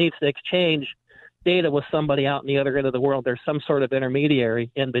it needs to exchange data with somebody out in the other end of the world, there's some sort of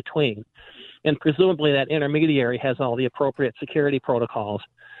intermediary in between. And presumably that intermediary has all the appropriate security protocols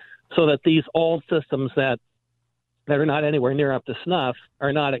so that these old systems that are not anywhere near up to snuff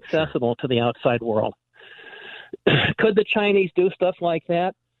are not accessible to the outside world. Could the Chinese do stuff like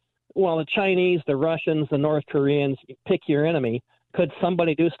that? Well, the Chinese, the Russians, the North Koreans, pick your enemy. Could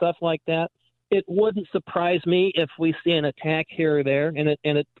somebody do stuff like that? It wouldn't surprise me if we see an attack here or there, and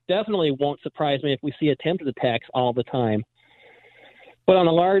it definitely won't surprise me if we see attempted attacks all the time. But on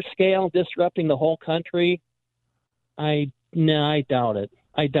a large scale, disrupting the whole country, I doubt it.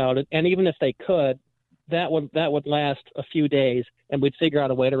 I doubt it. And even if they could, that would last a few days, and we'd figure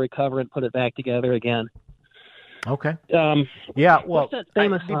out a way to recover and put it back together again. Okay. Yeah. Well, what's that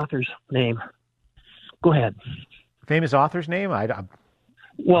famous author's name? Go ahead. Famous author's name?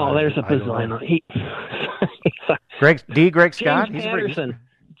 Well, there's a bazillion. Greg Scott. James Patterson.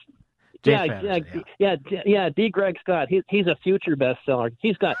 Yeah. D. Greg Scott. He's a future bestseller.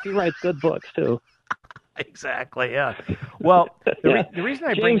 He writes good books too. Exactly. Yeah. Well, the reason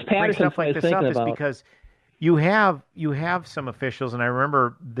I bring stuff like this up is because you have some officials, and I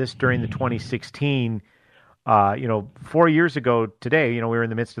remember this during the 2016. 4 years ago today, we were in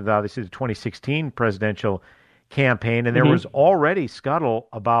the midst of the 2016 presidential campaign, and there was already scuttle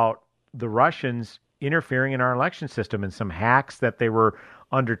about the Russians interfering in our election system and some hacks that they were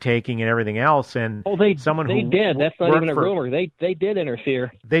undertaking and everything else. And they did. That's not even a rumor. They did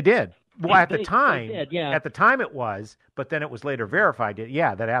interfere. They did. Well, at the time, they did, yeah. At the time it was, but then it was later verified.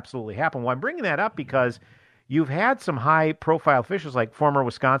 Yeah, that absolutely happened. Well, I'm bringing that up because you've had some high-profile officials like former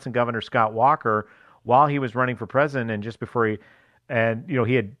Wisconsin Governor Scott Walker, while he was running for president and just before he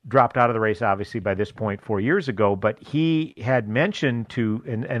had dropped out of the race, obviously, by this point 4 years ago, but he had mentioned to,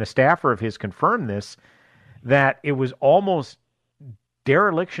 and a staffer of his confirmed this, that it was almost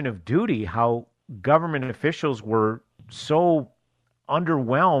dereliction of duty how government officials were so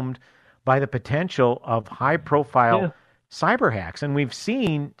underwhelmed by the potential of high-profile cyber hacks. And we've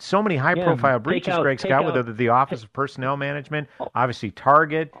seen so many high-profile breaches, Greg Scott, whether the Office of Personnel Management, obviously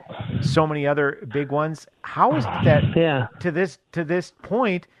Target, so many other big ones. How is it that to this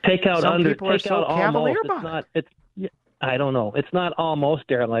point, some people are so cavalier about it? I don't know. It's not almost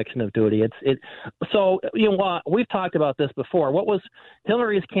dereliction of duty. So we've talked about this before. What was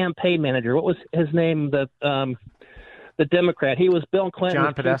Hillary's campaign manager? What was his name? The Democrat. He was Bill Clinton's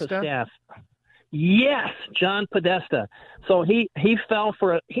John Podesta? chief of staff. Yes, John Podesta. So he fell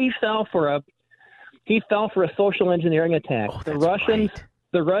for a social engineering attack. The Russians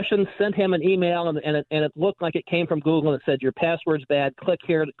sent him an email, and it looked like it came from Google. And it said, "Your password's bad. Click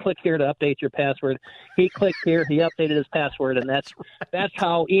here to update your password." He clicked here. He updated his password, and that's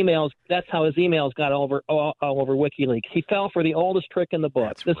how his emails got all over WikiLeaks. He fell for the oldest trick in the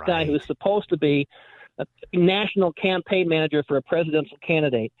book. Guy who was supposed to be a national campaign manager for a presidential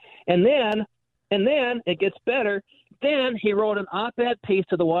candidate, and then it gets better. Then he wrote an op-ed piece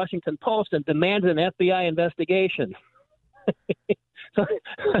to the Washington Post and demanded an FBI investigation. So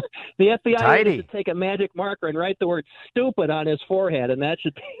the FBI needs to take a magic marker and write the word "stupid" on his forehead, and that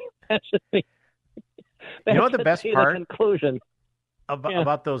should be. You know what the best part? The conclusion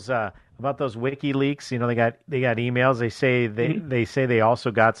about those WikiLeaks. They got emails. They say they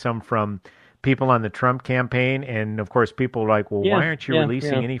also got some from people on the Trump campaign, and of course people are like, well, why aren't you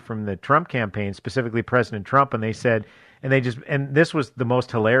releasing any from the Trump campaign, specifically President Trump? And they said, and this was the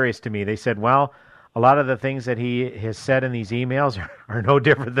most hilarious to me. They said, well, a lot of the things that he has said in these emails are no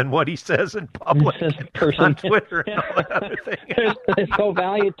different than what he says in public on Twitter and all that other thing. There's no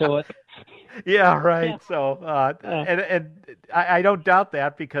value to it. Yeah, right. Yeah. So, and I don't doubt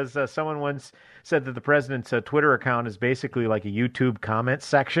that because someone once said that the president's Twitter account is basically like a YouTube comment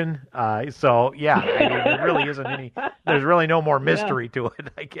section. So, yeah, there really isn't any. There's really no more mystery to it,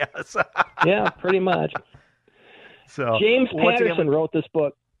 I guess. Yeah, pretty much. So James Patterson wrote this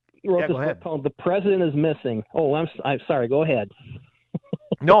book. Book called "The President is Missing." Oh, I'm sorry. Go ahead.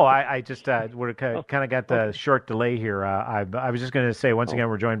 No, I just kind of got the short delay here. I was just going to say, once again,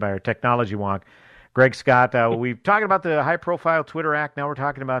 we're joined by our technology wonk, Greg Scott. We've talking about the high-profile Twitter hack. Now we're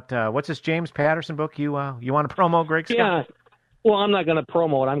talking about what's this James Patterson book you want to promo, Greg Scott? Yeah. Well, I'm not going to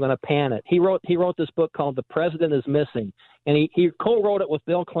promo it. I'm going to pan it. He wrote this book called "The President is Missing," and he co-wrote it with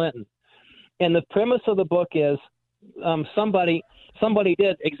Bill Clinton. And the premise of the book is somebody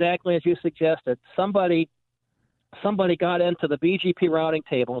did exactly as you suggested. Somebody somebody got into the BGP routing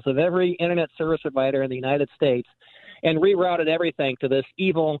tables of every internet service provider in the United States and rerouted everything to this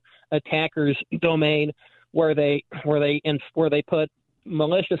evil attacker's domain where they put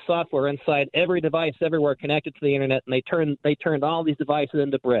malicious software inside every device everywhere connected to the internet, and they turned all these devices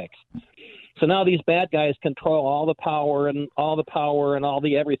into bricks. So now these bad guys control all the power and all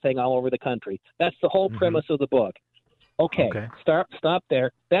the everything all over the country. That's the whole premise of the book. Okay. Stop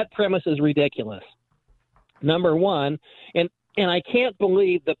there. That premise is ridiculous. Number one, and I can't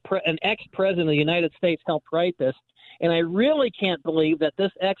believe an ex-president of the United States helped write this, and I really can't believe that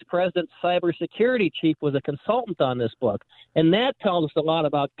this ex-president's cybersecurity chief was a consultant on this book. And that tells us a lot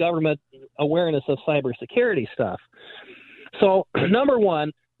about government awareness of cybersecurity stuff. So, number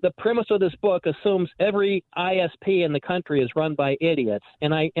one, the premise of this book assumes every ISP in the country is run by idiots.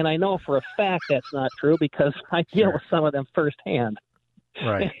 And I know for a fact that's not true because I deal with some of them firsthand.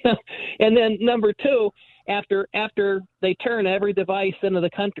 Right. And then number two, after they turn every device in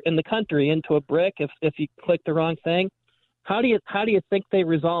the country into a brick, if you click the wrong thing, how do you think they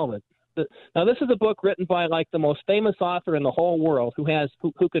resolve it? Now, this is a book written by like the most famous author in the whole world who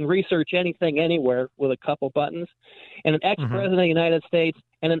can research anything anywhere with a couple buttons, and an ex-president of the United States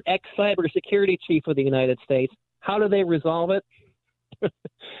and an ex-cybersecurity chief of the United States. How do they resolve it?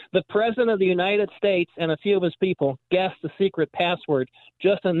 The president of the United States and a few of his people guessed the secret password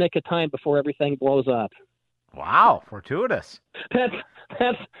just in the nick of time before everything blows up. Wow, fortuitous. That's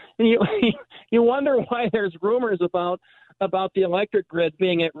you wonder why there's rumors about the electric grid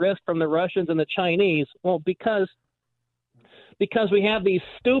being at risk from the Russians and the Chinese. Well, because we have these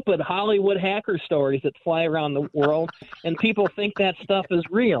stupid Hollywood hacker stories that fly around the world, and people think that stuff is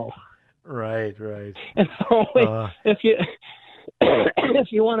real. Right. And so if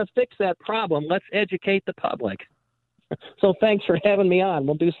you want to fix that problem, let's educate the public. So thanks for having me on.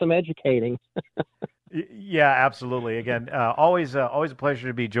 We'll do some educating. Yeah, absolutely. Again, always a pleasure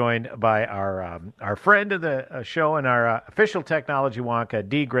to be joined by our friend of the show and our official technology wonk,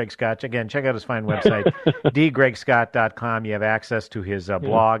 D. Greg Scott. Again, check out his fine website, dgregscott.com. You have access to his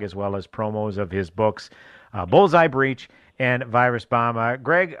blog as well as promos of his books, Bullseye Breach and Virus Bomb.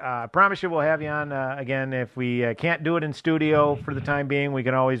 Greg, I promise you we'll have you on again. If we can't do it in studio for the time being, we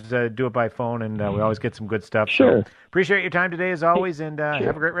can always do it by phone, and we always get some good stuff. Sure. So appreciate your time today as always, and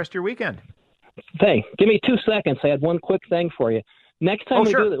have a great rest of your weekend. Hey, give me 2 seconds. I had one quick thing for you. Next time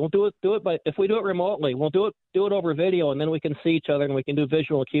we sure. do it, we'll do it. But if we do it remotely, we'll do it over video, and then we can see each other and we can do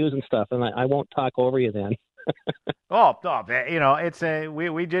visual cues and stuff. And I won't talk over you then. It's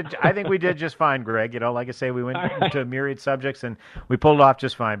we did. I think we did just fine, Greg. Like I say, we went into myriad subjects and we pulled it off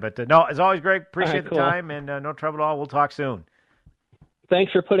just fine. But no, as always, Greg, appreciate the time and no trouble at all. We'll talk soon.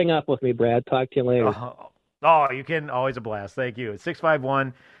 Thanks for putting up with me, Brad. Talk to you later. You can. Always a blast. Thank you. It's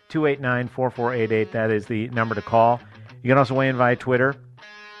 651-289-4488. That is the number to call. You can also weigh in via Twitter.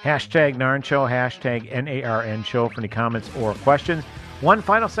 Hashtag Narn Show, hashtag NARN Show for any comments or questions. One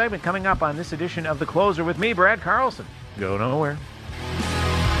final segment coming up on this edition of The Closer with me, Brad Carlson. Go nowhere.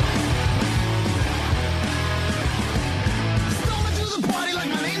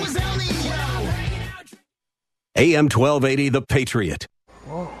 AM 1280, The Patriot.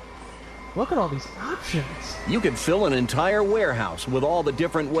 Whoa. Look at all these options. You could fill an entire warehouse with all the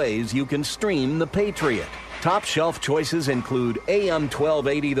different ways you can stream The Patriot. Top shelf choices include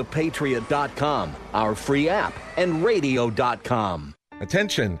AM1280thepatriot.com, our free app, and radio.com.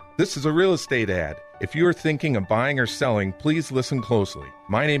 Attention, this is a real estate ad. If you are thinking of buying or selling, please listen closely.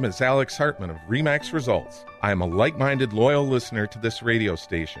 My name is Alex Hartman of RE/MAX Results. I am a like-minded, loyal listener to this radio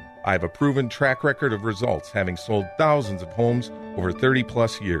station. I have a proven track record of results, having sold thousands of homes over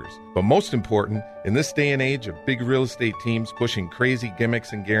 30-plus years. But most important, in this day and age of big real estate teams pushing crazy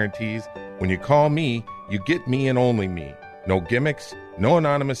gimmicks and guarantees, when you call me, you get me and only me. No gimmicks, no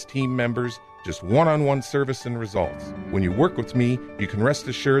anonymous team members, just one-on-one service and results. When you work with me, you can rest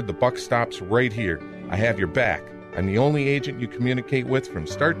assured the buck stops right here. I have your back. I'm the only agent you communicate with from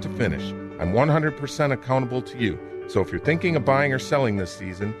start to finish. I'm 100% accountable to you. So if you're thinking of buying or selling this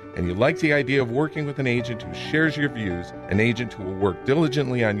season, and you like the idea of working with an agent who shares your views, an agent who will work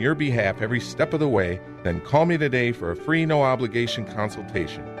diligently on your behalf every step of the way, then call me today for a free, no-obligation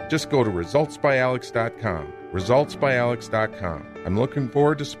consultation. Just go to resultsbyalex.com. Resultsbyalex.com. I'm looking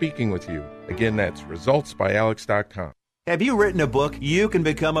forward to speaking with you. Again, that's resultsbyalex.com. Have you written a book? You can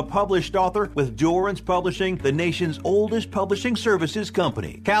become a published author with Dorrance Publishing, the nation's oldest publishing services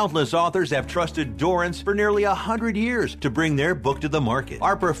company. Countless authors have trusted Dorrance for nearly 100 years to bring their book to the market.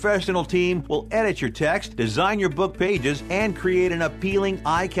 Our professional team will edit your text, design your book pages, and create an appealing,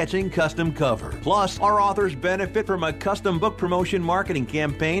 eye-catching custom cover. Plus, our authors benefit from a custom book promotion marketing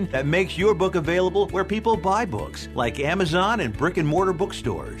campaign that makes your book available where people buy books, like Amazon and brick-and-mortar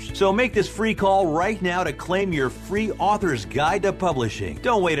bookstores. So make this free call right now to claim your free author's guide to publishing.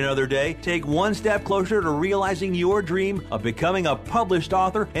 Don't wait another day. Take one step closer to realizing your dream of becoming a published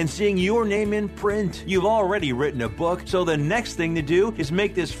author and seeing your name in print. You've already written a book, so the next thing to do is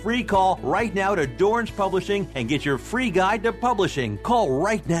make this free call right now to Dorrance Publishing and get your free guide to publishing. Call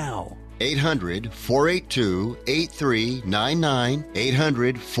right now. 800-482-8399.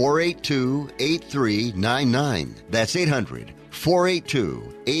 800-482-8399. That's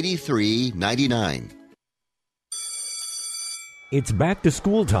 800-482-8399. It's back to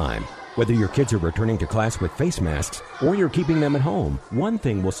school time. Whether your kids are returning to class with face masks or you're keeping them at home, one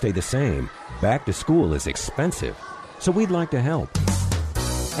thing will stay the same. Back to school is expensive. So we'd like to help.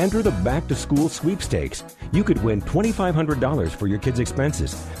 Enter the Back to School Sweepstakes. You could win $2,500 for your kids'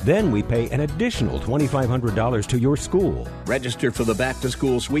 expenses. Then we pay an additional $2,500 to your school. Register for the Back to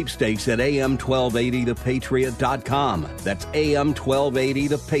School Sweepstakes at am1280thepatriot.com. That's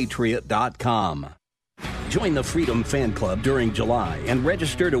am1280thepatriot.com. Join the Freedom Fan Club during July and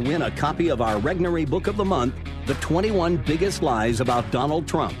register to win a copy of our Regnery Book of the Month, The 21 Biggest Lies About Donald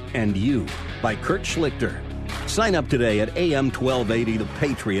Trump and You, by Kurt Schlichter. Sign up today at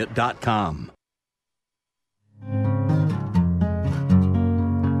am1280thepatriot.com.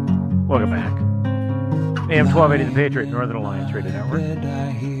 Welcome back. AM 1280 The Patriot, Northern Alliance Radio Network.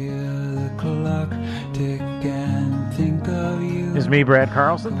 This is me, Brad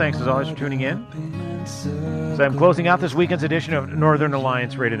Carlson. Thanks as always for tuning in. So I'm closing out this weekend's edition of Northern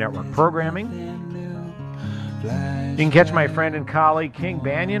Alliance Radio Network programming. You can catch my friend and colleague King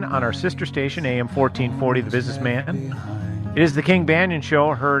Banyan on our sister station, AM 1440, The Businessman. It is the King Banyan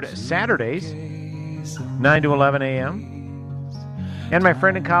Show, heard Saturdays, 9 to 11 a.m. And my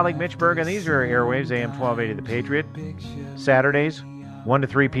friend and colleague Mitch Berg on these very airwaves, AM 1280 The Patriot, Saturdays, 1 to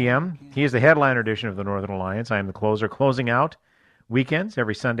 3 p.m. He is the headliner edition of the Northern Alliance. I am the closer, closing out weekends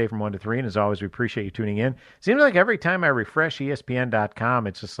every Sunday from 1 to 3. And as always, we appreciate you tuning in. Seems like every time I refresh ESPN.com,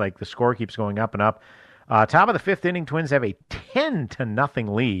 it's just like the score keeps going up and up. Top of the fifth inning, Twins have a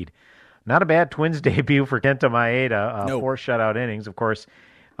 10-0 lead. Not a bad Twins debut for Kenta Maeda. No. 4 shutout innings, of course.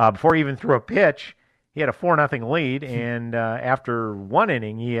 Before he even threw a pitch, he had a 4-0 lead, and after one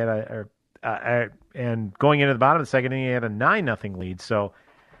inning, he had and going into the bottom of the second inning, he had a 9-0 lead. So,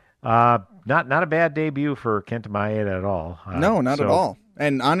 not a bad debut for Kenta Maeda at all. No, not at all.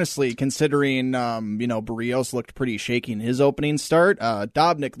 And honestly, considering, Barrios looked pretty shaky in his opening start,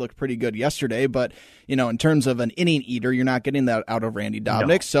 Dobnik looked pretty good yesterday, but, in terms of an inning eater, you're not getting that out of Randy Dobnik.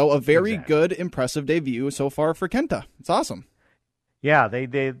 No, so a very good, impressive debut so far for Kenta. It's awesome. Yeah, they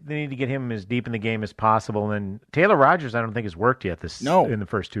need to get him as deep in the game as possible. And Taylor Rogers, I don't think has worked yet in the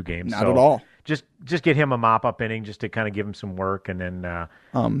first two games. Not at all. Just get him a mop-up inning just to kind of give him some work and then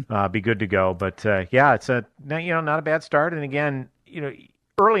be good to go. But, it's not a bad start. And again,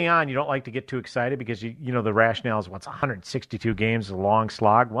 early on, you don't like to get too excited because the rationale is, what's 162 games, a long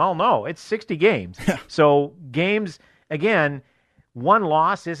slog. Well, no, it's 60 games. So games, again, one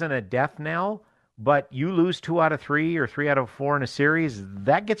loss isn't a death knell, but you lose 2 out of 3 or 3 out of 4 in a series,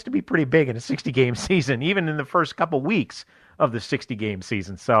 that gets to be pretty big in a 60-game season, even in the first couple weeks of the 60-game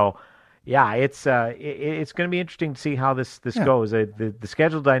season. So, yeah, it's going to be interesting to see how this goes. The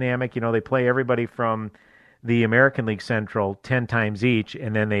schedule dynamic, they play everybody from the American League Central 10 times each,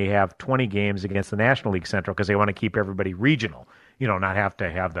 and then they have 20 games against the National League Central because they want to keep everybody regional, not have to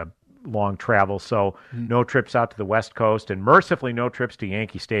have the long travel. So no trips out to the West Coast, and mercifully no trips to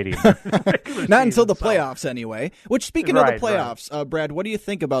Yankee Stadium. Not until the playoffs anyway. Which, speaking of the playoffs, Brad, what do you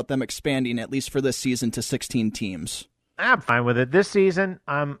think about them expanding, at least for this season, to 16 teams? I'm fine with it. This season,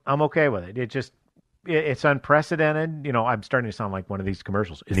 I'm okay with it. It's unprecedented. I'm starting to sound like one of these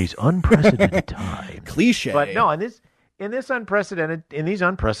commercials. In these unprecedented times. Cliche. But no, in these unprecedented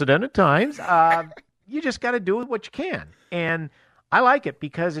times, you just got to do what you can. And I like it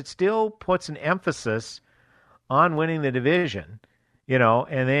because it still puts an emphasis on winning the division,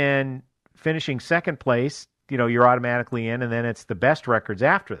 and then finishing second place, you're automatically in, and then it's the best records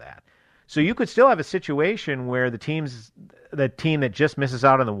after that. So you could still have a situation where the team that just misses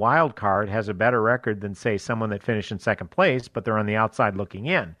out on the wild card has a better record than, say, someone that finished in second place, but they're on the outside looking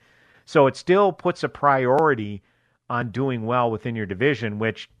in. So it still puts a priority on doing well within your division,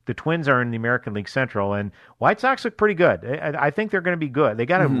 which the Twins are in the American League Central, and White Sox look pretty good. I think they're going to be good. They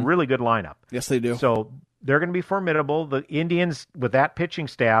got a really good lineup. Yes, they do. So they're going to be formidable. The Indians, with that pitching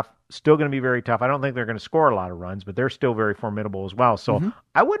staff, still going to be very tough. I don't think they're going to score a lot of runs, but they're still very formidable as well. So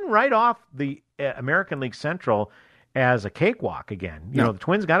I wouldn't write off the American League Central as a cakewalk again. You know, the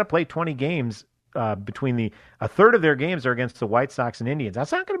Twins got to play 20 games. Between a third of their games are against the White Sox and Indians.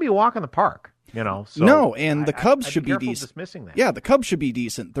 That's not going to be a walk in the park, you know. So no, and the Cubs should be decent. Dismissing that. Yeah, the Cubs should be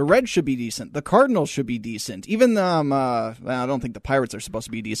decent. The Reds should be decent. The Cardinals should be decent. Even I don't think the Pirates are supposed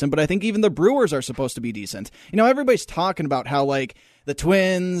to be decent, but I think even the Brewers are supposed to be decent. You know, everybody's talking about how like the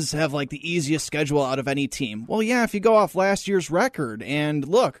Twins have like the easiest schedule out of any team. Well, yeah, if you go off last year's record, and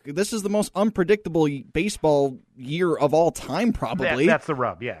look, this is the most unpredictable baseball year of all time, probably. That's the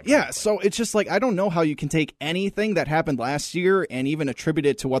rub, yeah. Exactly. Yeah, so it's just like, I don't know how you can take anything that happened last year and even attribute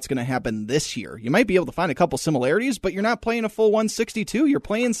it to what's going to happen this year. You might be able to find a couple similarities, but you're not playing a full 162. You're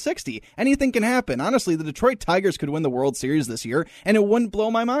playing 60. Anything can happen. Honestly, the Detroit Tigers could win the World Series this year, and it wouldn't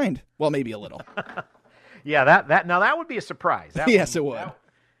blow my mind. Well, maybe a little. Yeah, that would be a surprise. Yes, it would.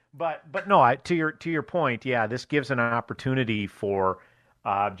 But no, to your point, yeah, this gives an opportunity for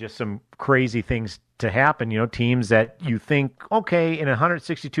just some crazy things to happen. You know, teams that you think, okay, in a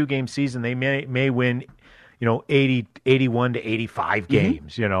 162 game season, they may win, 81 to 85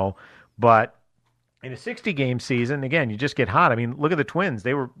 games. You know, but in a 60 game season, again, you just get hot. I mean, look at the Twins.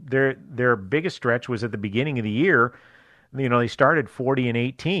 Their biggest stretch was at the beginning of the year. You know, they started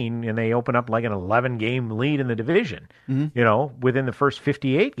 40-18, and they opened up like an 11-game lead in the division, within the first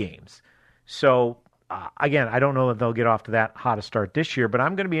 58 games. So, again, I don't know if they'll get off to that hot a start this year, but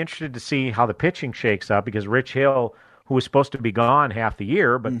I'm going to be interested to see how the pitching shakes up because Rich Hill, who was supposed to be gone half the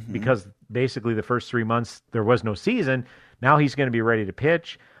year, but because basically the first 3 months there was no season, now he's going to be ready to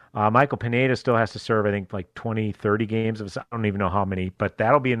pitch. Michael Pineda still has to serve, I think, like 20, 30 games. I don't even know how many, but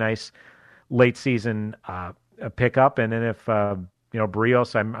that'll be a nice late season pick up, and then if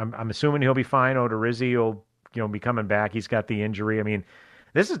Barrios, I'm assuming he'll be fine. Odorizzi will be coming back. He's got the injury. I mean,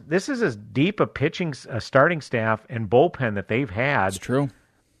 this is as deep a pitching starting staff and bullpen that they've had. It's true.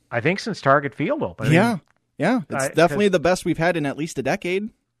 I think since Target Field opened. Yeah, it's definitely the best we've had in at least a decade.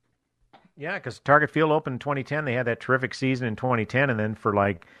 Yeah, because Target Field opened in 2010. They had that terrific season in 2010, and then for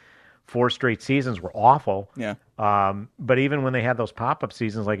like 4 straight seasons were awful. Yeah. But even when they had those pop-up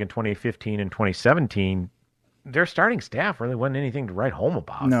seasons like in 2015 and 2017. Their starting staff really wasn't anything to write home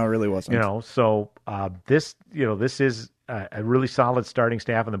about. No, it really wasn't. So this is a really solid starting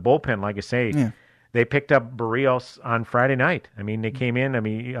staff, and the bullpen, like I say, they picked up Barrios on Friday night. I mean, they came in. I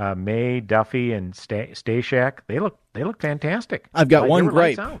mean, May, Duffy, and Stashak. They look fantastic. I've got one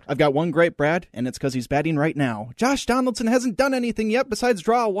gripe, Brad, and it's because he's batting right now. Josh Donaldson hasn't done anything yet besides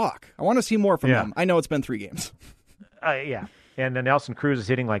draw a walk. I want to see more from him. I know it's been 3 games. Yeah. And then Nelson Cruz is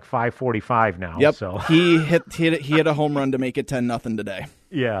hitting like 545 now. Yep. So he hit a home run to make it 10-0 today.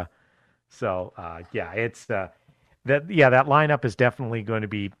 Yeah. So it's that lineup is definitely going to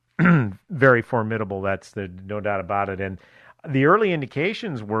be very formidable. That's no doubt about it. And the early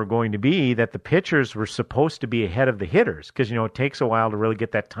indications were going to be that the pitchers were supposed to be ahead of the hitters because it takes a while to really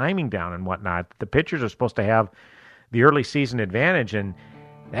get that timing down and whatnot. The pitchers are supposed to have the early season advantage, and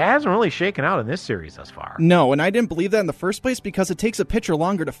it hasn't really shaken out in this series thus far. No, and I didn't believe that in the first place because it takes a pitcher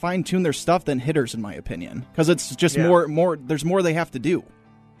longer to fine-tune their stuff than hitters, in my opinion. Because it's just more. There's more they have to do.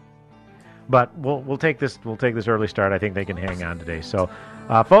 But we'll take this early start. I think they can hang on today. So,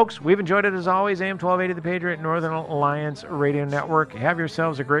 folks, we've enjoyed it as always. AM 1280, the Patriot Northern Alliance Radio Network. Have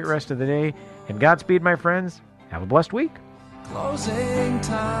yourselves a great rest of the day, and Godspeed, my friends. Have a blessed week. Closing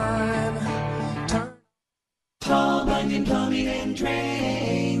time. Paul Bunyan Plumbing and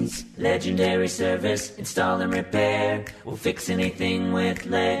Drains. Legendary service, install and repair. We'll fix anything with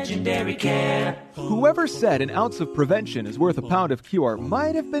legendary care. Whoever said an ounce of prevention is worth a pound of cure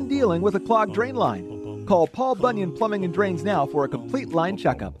might have been dealing with a clogged drain line. Call Paul Bunyan Plumbing and Drains now for a complete line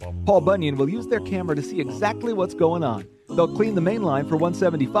checkup. Paul Bunyan will use their camera to see exactly what's going on. They'll clean the main line for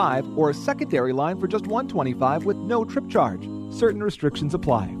 $175 or a secondary line for just $125 with no trip charge. Certain restrictions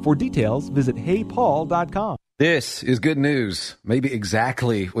apply. For details, visit heypaul.com. This is good news, maybe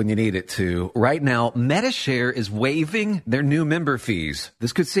exactly when you need it to. Right now, MediShare is waiving their new member fees.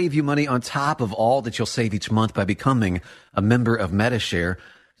 This could save you money on top of all that you'll save each month by becoming a member of MediShare.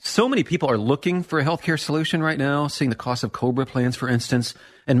 So many people are looking for a healthcare solution right now, seeing the cost of COBRA plans, for instance.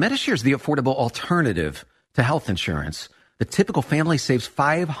 And MediShare is the affordable alternative to health insurance. The typical family saves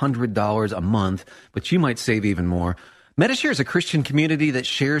 $500 a month, but you might save even more. Medishare is a Christian community that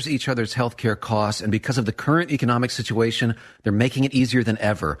shares each other's healthcare costs, and because of the current economic situation, they're making it easier than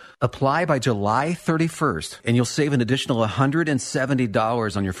ever. Apply by July 31st, and you'll save an additional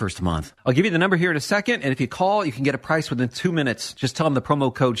 $170 on your first month. I'll give you the number here in a second, and if you call, you can get a price within 2 minutes. Just tell them the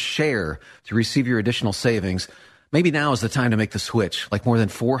promo code SHARE to receive your additional savings. Maybe now is the time to make the switch, like more than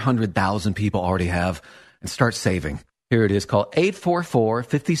 400,000 people already have, and start saving. Here it is, called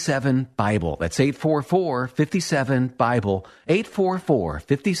 844-57-BIBLE. That's 844-57-BIBLE.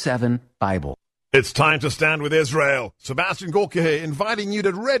 844-57-BIBLE. It's time to stand with Israel. Sebastian Gorka here, inviting you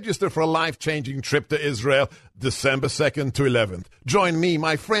to register for a life-changing trip to Israel, December 2nd to 11th. Join me,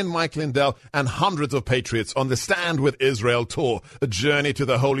 my friend Mike Lindell, and hundreds of patriots on the Stand with Israel tour, a journey to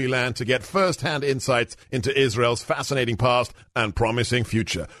the Holy Land to get first-hand insights into Israel's fascinating past and promising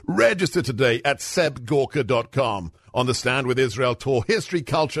future. Register today at sebgorka.com. On the Stand with Israel tour, history,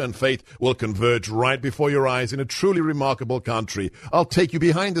 culture, and faith will converge right before your eyes in a truly remarkable country. I'll take you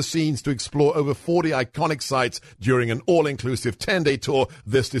behind the scenes to explore over 40 iconic sites during an all-inclusive 10-day tour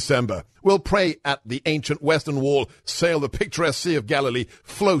this December. We'll pray at the ancient Western Wall, sail the picturesque Sea of Galilee,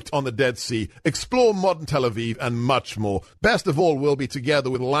 float on the Dead Sea, explore modern Tel Aviv, and much more. Best of all, we'll be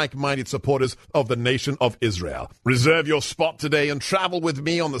together with like-minded supporters of the nation of Israel. Reserve your spot today and travel with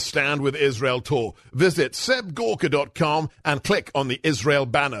me on the Stand with Israel tour. Visit sebgorka.com and click on the Israel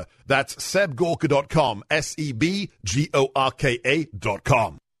banner. That's sebgorka.com,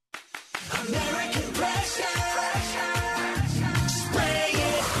 sebgorka.com. American pressure. Spray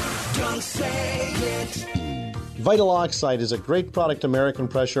it, don't say it. Vital Oxide is a great product American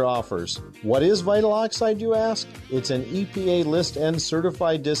Pressure offers. What is Vital Oxide, you ask? It's an EPA List N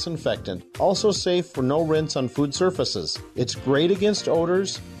certified disinfectant, also safe for no rinse on food surfaces. It's great against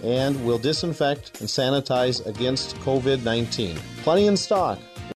odors and will disinfect and sanitize against COVID-19. Plenty in stock.